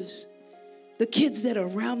 nephews, the kids that are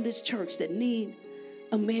around this church that need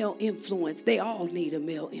a male influence. They all need a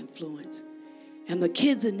male influence. And the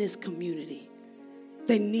kids in this community,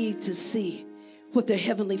 they need to see what their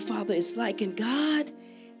Heavenly Father is like. And God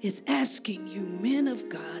is asking you, men of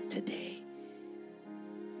God, today,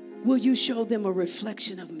 will you show them a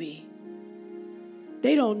reflection of me?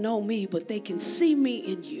 They don't know me, but they can see me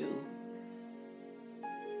in you.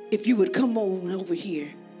 If you would come on over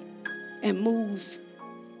here and move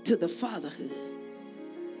to the fatherhood.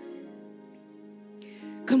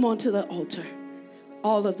 Come on to the altar,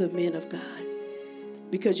 all of the men of God.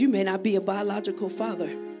 Because you may not be a biological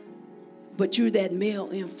father, but you're that male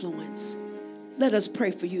influence. Let us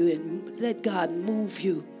pray for you and let God move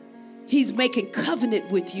you. He's making covenant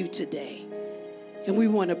with you today. And we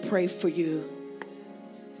want to pray for you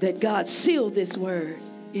that God seal this word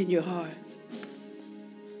in your heart.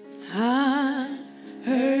 I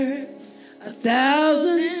heard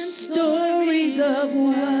 1,000 stories of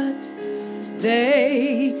what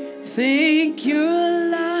they think you're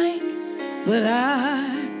like, but I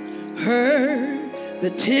heard the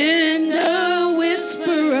tender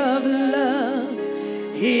whisper of love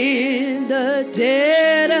in the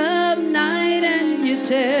dead of night, and you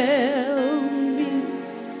tell me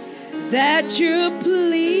that you're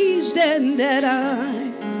pleased and that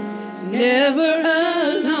I'm never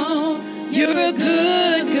alone. You're a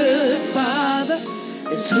good, good Father.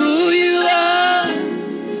 It's who you are.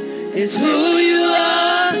 It's who you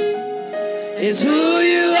are. It's who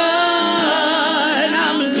you are. And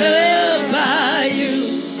I'm loved by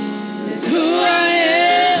you. It's who I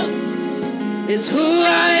am. It's who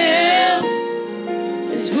I am.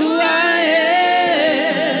 It's who I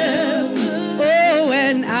am. Oh,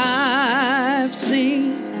 and I've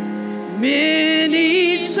seen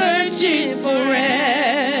many searching for answers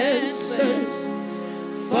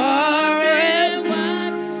far and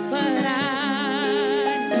wide, but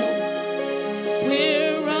I know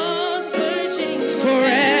we're all searching for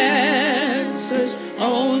answers.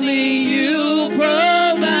 Only you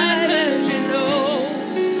provide, as you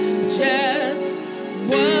know just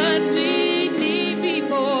what we need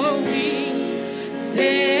before we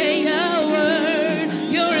say a word.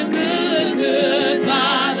 You're a good, good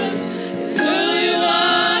Father. It's who you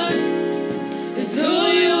are. It's who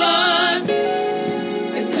you are.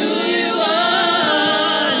 It's who you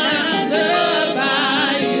are. And I'm loved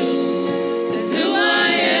by you. It's who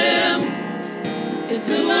I am. It's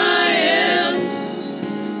who I am.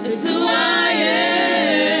 It's who I am.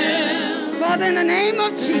 Father, in the name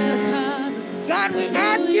of Jesus, God, we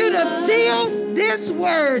ask you to seal this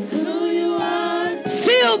word.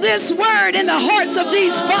 Seal this word in the hearts of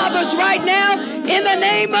these fathers right now in the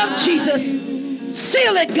name of Jesus.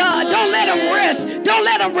 Seal it, God. Don't let them rest. Don't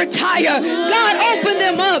let them retire. God, open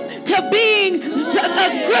them up to being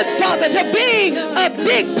a good father, to being a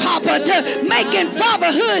big papa, to making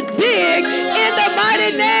fatherhood big in the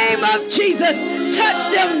mighty name of Jesus. Touch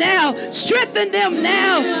them now. Strengthen them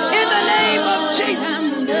now in the name of Jesus.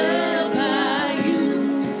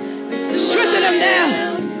 Strengthen them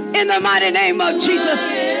now in the mighty name of Jesus.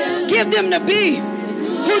 Give them to be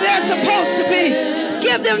who they're supposed to be.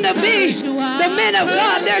 Give them to be the men of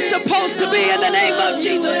God they're supposed to be in the name of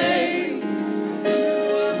Jesus.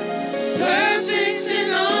 Perfect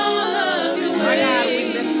in all of your ways. My God, we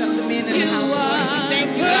lift up the men in the house. Lord. We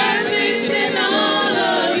thank you, God, for each Perfect and in every all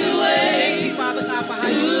of your Thank you, ways. Father God, for how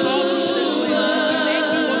you called them to this place. We thank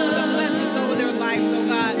you, Lord, for the blessings over their lives, oh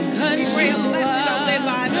God. We pray a blessing over their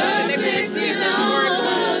lives, God, that they will receive this word,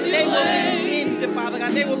 Lord. They will be into, Father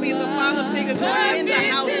God. They will be the father figures, Lord, in the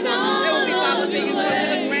house, Lord. They will be father figures, Lord, to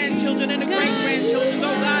the grandchildren and the great-grandchildren,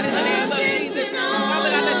 oh God, in the name of Jesus. Father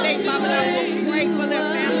God, that they, Father God, will pray for their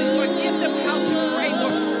families, Lord. Give them how to pray,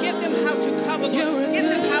 Lord. Give them how to cover, Lord. Give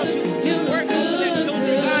them how to work over their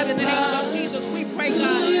children, God, in the name of Jesus. We pray,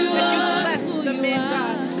 God, that you bless the men,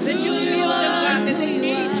 God, that you feel them, God, that they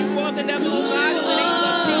need you more than ever, oh God, in the name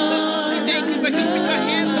of Jesus. We thank you for keeping your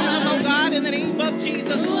hands on them, oh God, in the name of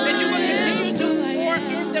Jesus, that you will continue to pour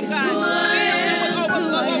in them, God. Fill them with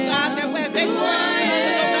overflow, oh God, that as they pour into you,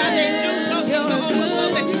 oh God, they do so in the overflow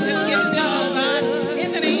that you can give them, oh God, in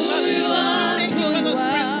the name of Jesus. We thank you for the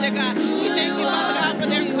strength, dear God. We thank you, Father God, for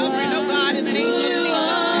their covering, oh God, in the name of Jesus.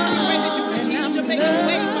 We pray that you continue to make a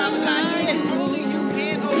way, Father God, as only you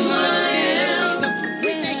can, oh God, in the name of Jesus.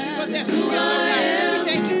 We thank you for that strength, oh God. We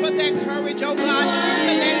thank you for that courage, oh God, in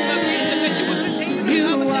the name of Jesus.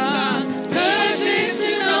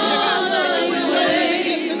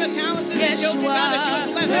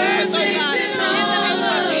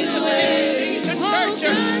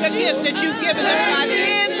 given them, God,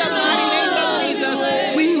 in the mighty name of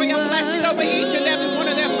Jesus. We pray a blessing over each and every one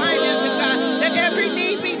of their finances, God, that every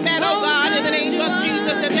need be met, oh God, in the name of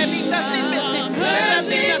Jesus, that there be nothing missing, that there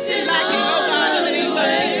be nothing lacking, oh God, in the name of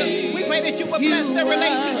Jesus. We pray that you will bless their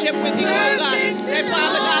relationship with you, oh God. That,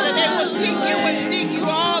 Father God, that they will seek you and seek you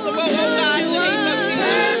all the way, oh God, in the name of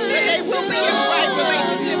Jesus. That they will be in right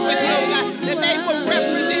relationship with you, oh God. That they will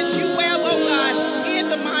represent you well, oh God, in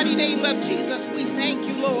the mighty name of Jesus. We thank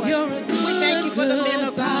you, Lord. We thank you for the men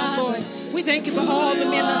of God, Lord. We thank you for all the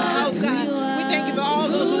men in the house, God. We thank you for all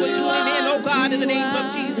those who are tuning in, oh God, in the name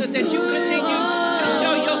of Jesus, that you continue to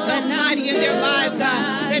show yourself mighty in their lives,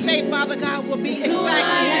 God. That they, Father God, will be exactly who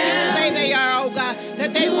you say they are, oh God.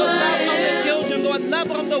 That they will love on the children, Lord.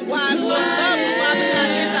 Love on the wives, Lord. Love, Father God,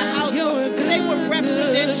 in the house, Lord. That they will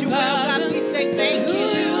represent you well, God. We say thank you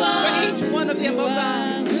for each one of them, oh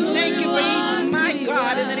God. Thank you for each, my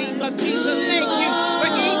God, in the name of Jesus. Thank you for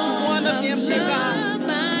each one of them, dear God.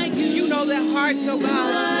 You know their hearts, oh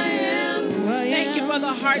God. Thank you for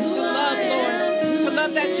the heart to love, Lord. To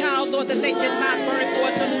love that child, Lord, that they did not birth,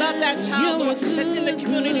 Lord. To love that child, Lord, that's in the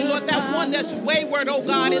community, Lord. That one that's wayward, oh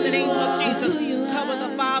God, in the name of Jesus. Cover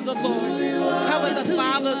the fathers, Lord. Cover the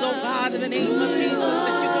fathers, oh God, in the name of Jesus.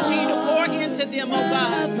 That you continue to pour into them, oh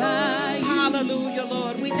God. Hallelujah,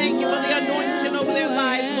 Lord. We thank you for the anointing over their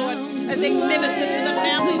lives, Lord, as they minister to the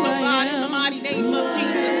families, oh God, in the mighty name of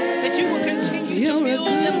Jesus. That you will continue to build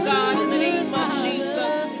them, God, in the name of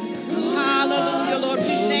Jesus. Hallelujah, Lord. We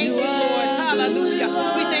thank you, Lord. Hallelujah.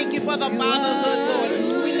 We thank you for the fatherhood,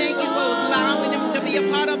 Lord. We thank you for allowing them to be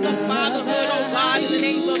a part of the fatherhood, oh God, in the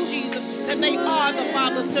name of Jesus. That they are the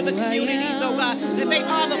fathers to the communities, oh God. That they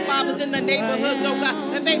are the fathers in the neighborhoods, oh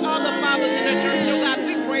God. That they are the fathers in the church, oh God.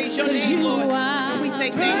 We praise your name, Lord. And we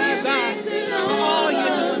say thank you, God, for all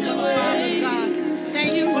you're doing for the fathers, God.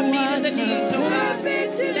 Thank you for meeting the needs, oh God.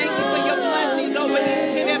 Thank you for your blessings over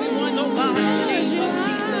each and every one, oh God, in the name of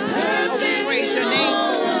Jesus. Oh, we praise your name,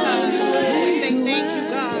 Lord God. We say thank you,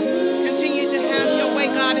 God. Continue to have your way,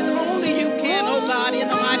 God, as only you can, oh God, in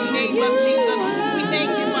the mighty name of Jesus. We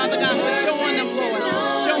thank you, Father God, for showing them, Lord.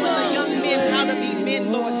 Showing the young men how to be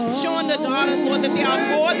men, Lord. Showing the daughters, Lord, that they are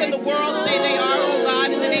more than the world say they are, oh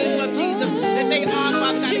God, in the name of Jesus. That they are,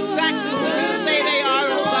 Father God, exactly who you say they are,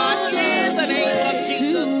 oh God, in the name of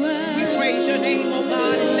Jesus. We praise your name, oh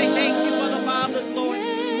God, and say thank you for the fathers, Lord.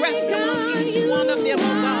 Rest among each one of them,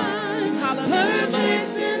 oh God. Hallelujah,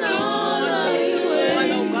 Lord. Each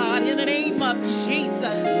one, oh God, in the name of Jesus.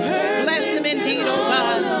 Bless them indeed, oh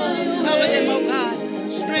God. Cover them, oh God.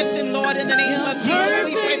 Strengthen, Lord, in the name of Jesus.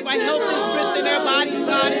 We pray for health and strength in their bodies,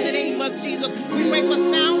 God, in the name of Jesus. We pray for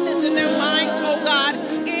soundness in their minds, oh God,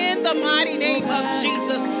 in the mighty name of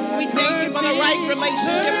Jesus. We thank you for the right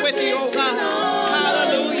relationship with you, oh God.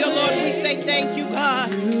 Hallelujah, Lord. We say thank you,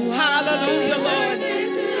 God. Hallelujah, Lord.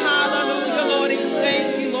 Hallelujah, Lord. And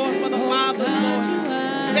thank you, Lord, for the fathers, Lord.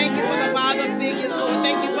 Thank you for the father figures, Lord.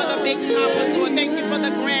 Thank you for the big papas, Lord. Thank you for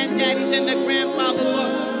the granddaddies and the grandfathers,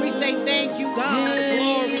 Lord. We say thank you, God.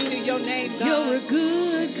 Glory to your name, God. You're a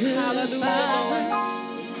good Hallelujah,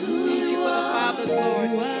 Lord. Thank you for the fathers, Lord.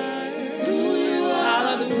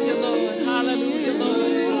 Hallelujah, Lord. Hallelujah,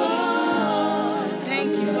 Lord.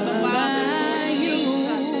 Thank you for the fathers, Lord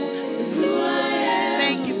Jesus.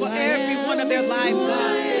 Thank you for every one of their lives,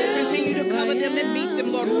 God. Continue to cover them and meet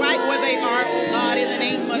them, Lord, right where they are, oh God, in the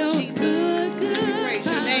name of Jesus. We praise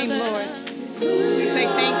your name, Lord. We say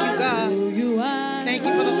thank you, God. Thank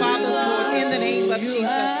you for the fathers, Lord, in the name of Jesus.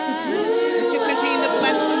 That you continue to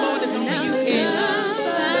bless them, Lord, as only you can.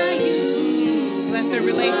 Bless their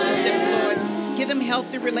relationships, Lord. Give them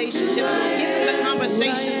healthy relationships, Lord. Give them the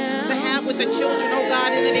conversations to have with the children, oh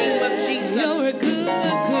God, in the name of Jesus.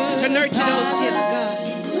 To nurture those gifts, God.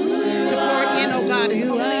 To pour in, oh God, as only you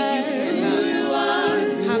can, God.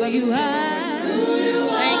 Hallelujah.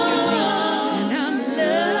 Thank you, Jesus.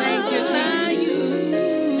 Thank you, Jesus.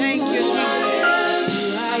 Thank you, Jesus.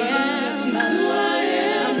 Hallelujah, Jesus.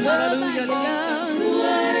 Hallelujah,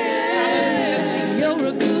 Jesus. You're a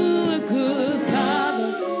good, good Father.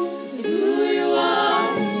 It's who you are.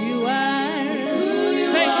 It's who you are. It's who you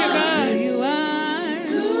Thank you, God. It's who you are. It's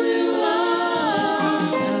who you are.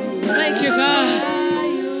 Thank you, God,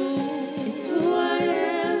 It's who I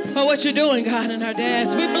am. for what you're doing, God, in our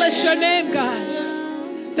dads. We bless your name, God.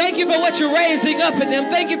 Thank you for what you're raising up in them.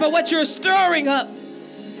 Thank you for what you're stirring up,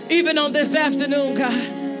 even on this afternoon, God,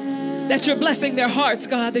 that you're blessing their hearts,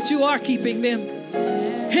 God, that you are keeping them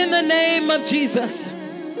in the name of Jesus.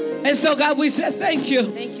 And so, God, we said thank you.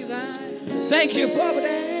 Thank you, God. Thank you,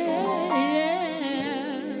 Father.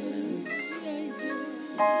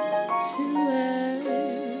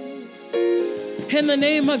 In the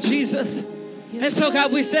name of Jesus. And so,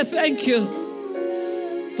 God, we said thank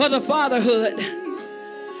you for the fatherhood.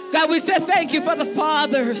 God, we said thank you for the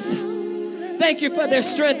fathers. Thank you for their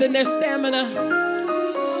strength and their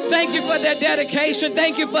stamina. Thank you for their dedication.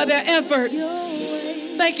 Thank you for their effort.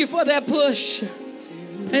 Thank you for their push.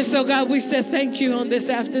 And so, God, we said thank you on this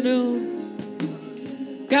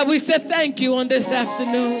afternoon. God, we said thank you on this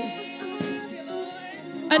afternoon.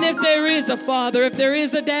 And if there is a father, if there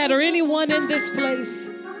is a dad, or anyone in this place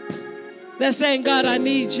that's saying, God, I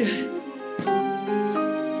need you.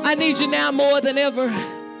 I need you now more than ever.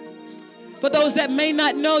 For those that may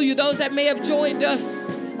not know you, those that may have joined us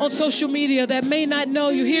on social media that may not know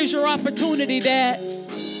you, here's your opportunity, Dad,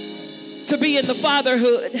 to be in the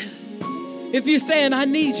fatherhood. If you're saying, I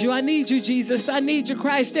need you, Jesus, I need you,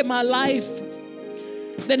 Christ, in my life,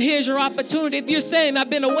 then here's your opportunity. If you're saying, I've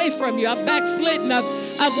been away from you, I've backslidden,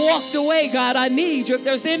 I've walked away, God, I need you. If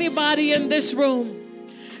there's anybody in this room,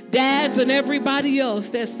 dads and everybody else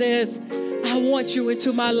that says, I want you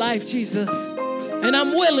into my life, Jesus, and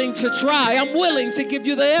I'm willing to try, I'm willing to give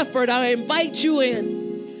you the effort, I invite you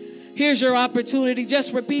in. Here's your opportunity.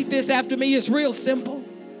 Just repeat this after me. It's real simple.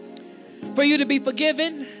 For you to be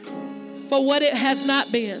forgiven for what it has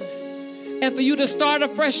not been, and for you to start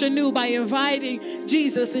afresh anew by inviting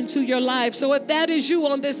Jesus into your life. So if that is you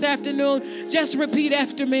on this afternoon, just repeat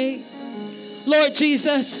after me. Lord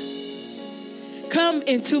Jesus, come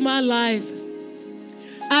into my life.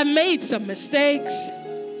 I made some mistakes.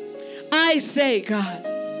 I say, God,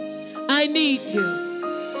 I need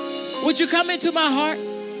you. Would you come into my heart?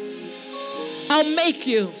 I'll make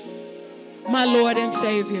you my Lord and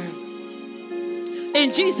Savior.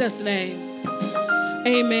 In Jesus' name,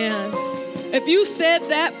 amen. If you said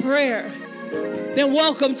that prayer, then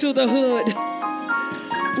welcome to the hood.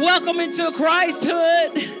 Welcome into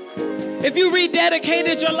Christhood. If you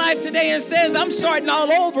rededicated your life today and says, I'm starting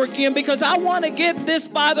all over again because I want to get this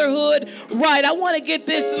fatherhood right, I want to get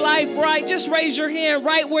this life right, just raise your hand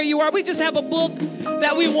right where you are. We just have a book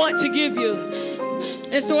that we want to give you.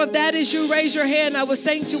 And so if that is you, raise your hand. Our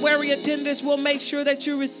sanctuary attendants will make sure that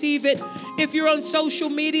you receive it. If you're on social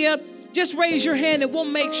media, just raise your hand and we'll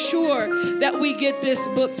make sure that we get this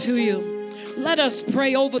book to you. Let us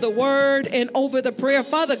pray over the word and over the prayer.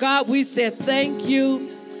 Father God, we said thank you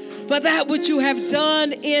for that which you have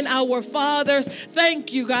done in our fathers.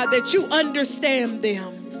 Thank you, God, that you understand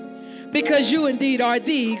them, because you indeed are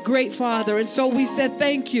the great Father. And so we said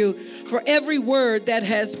thank you for every word that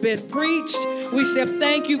has been preached. We said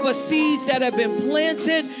thank you for seeds that have been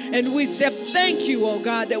planted. And we said thank you, oh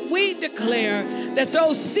God, that we declare that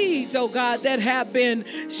those seeds, oh God, that have been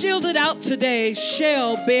shielded out today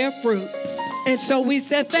shall bear fruit. And so we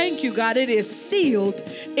said thank you, God. It is sealed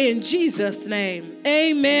in Jesus' name.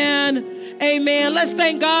 Amen. Amen. Let's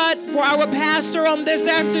thank God for our pastor on this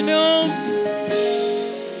afternoon.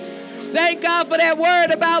 Thank God for that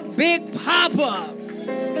word about Big Papa.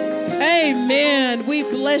 Amen. We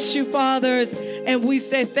bless you, fathers, and we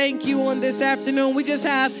say thank you on this afternoon. We just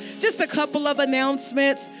have a couple of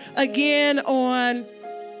announcements. Again, on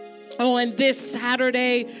this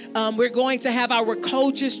Saturday, we're going to have our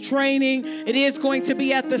coaches training. It is going to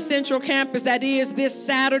be at the Central Campus. That is this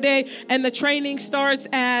Saturday, and the training starts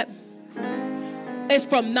it's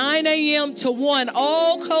from 9 a.m. to 1.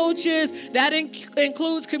 All coaches, that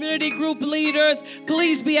includes community group leaders,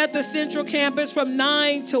 please be at the Central Campus from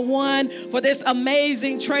 9 to 1 for this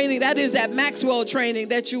amazing training. That is that Maxwell training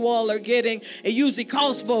that you all are getting. It usually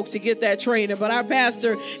costs folks to get that training, but our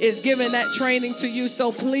pastor is giving that training to you,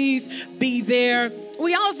 so please be there.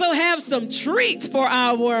 We also have some treats for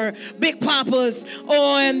our Big Papas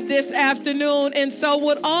on this afternoon. And so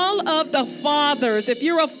with all of the fathers, if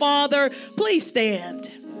you're a father, please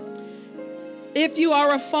stand. If you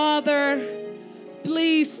are a father,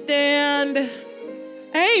 please stand.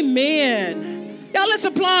 Amen. Y'all, let's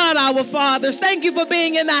applaud our fathers. Thank you for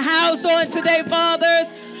being in the house on today, fathers.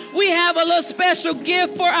 We have a little special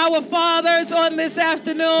gift for our fathers on this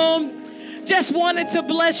afternoon. Just wanted to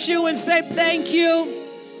bless you and say thank you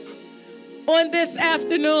on this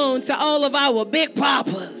afternoon to all of our Big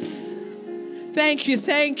Papas. Thank you,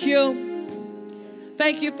 thank you.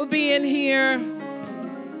 Thank you for being here.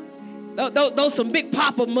 Those some Big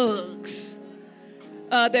Papa mugs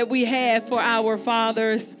that we have for our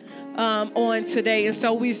fathers on today. And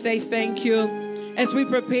so we say thank you as we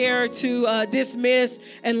prepare to dismiss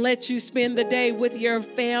and let you spend the day with your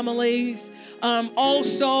families.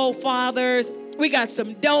 Also, fathers, we got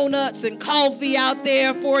some donuts and coffee out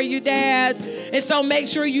there for you, dads. And so make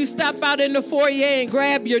sure you stop out in the foyer and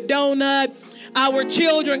grab your donut. Our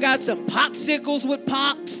children got some popsicles with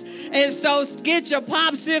pops. And so get your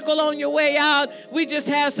popsicle on your way out. We just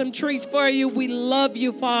have some treats for you. We love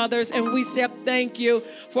you, fathers, and we say thank you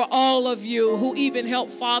for all of you who even help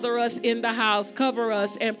father us in the house, cover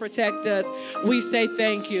us, and protect us. We say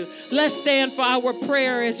thank you. Let's stand for our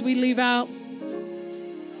prayer as we leave out.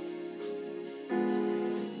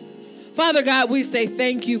 Father God, we say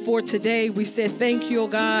thank you for today. We say thank you, oh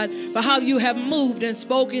God, for how you have moved and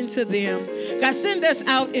spoken to them. God, send us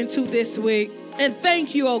out into this week. And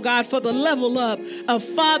thank you, oh God, for the level up of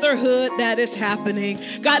fatherhood that is happening.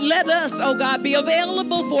 God, let us, oh God, be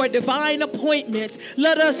available for divine appointments.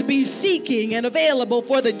 Let us be seeking and available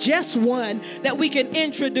for the just one that we can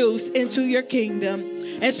introduce into your kingdom.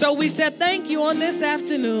 And so we said thank you on this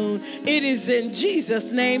afternoon. It is in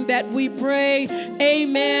Jesus' name that we pray.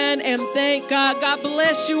 Amen. And thank God. God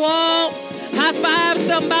bless you all. High five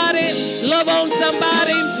somebody. Love on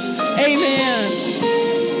somebody. Amen.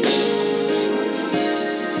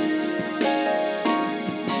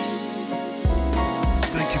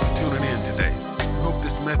 Thank you for tuning in today. We hope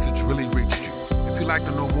this message really reached you. If you'd like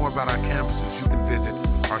to know more about our campuses, you can visit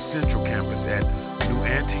our central campus at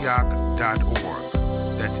newantioch.org.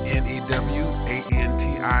 That's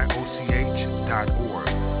newantioch.org.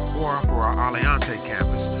 Or for our Aliante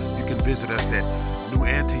campus, you can visit us at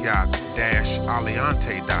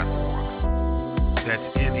newantioch-aliante.org. That's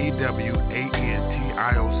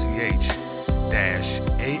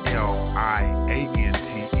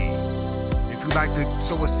newantioch-aliante. If you'd like to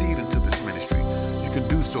sow a seed into this ministry, you can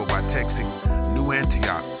do so by texting New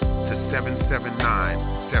Antioch to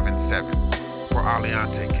 77977 for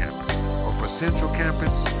Aliante campus. Or for Central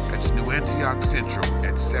campus, that's New Antioch Central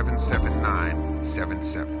at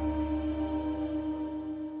 77977.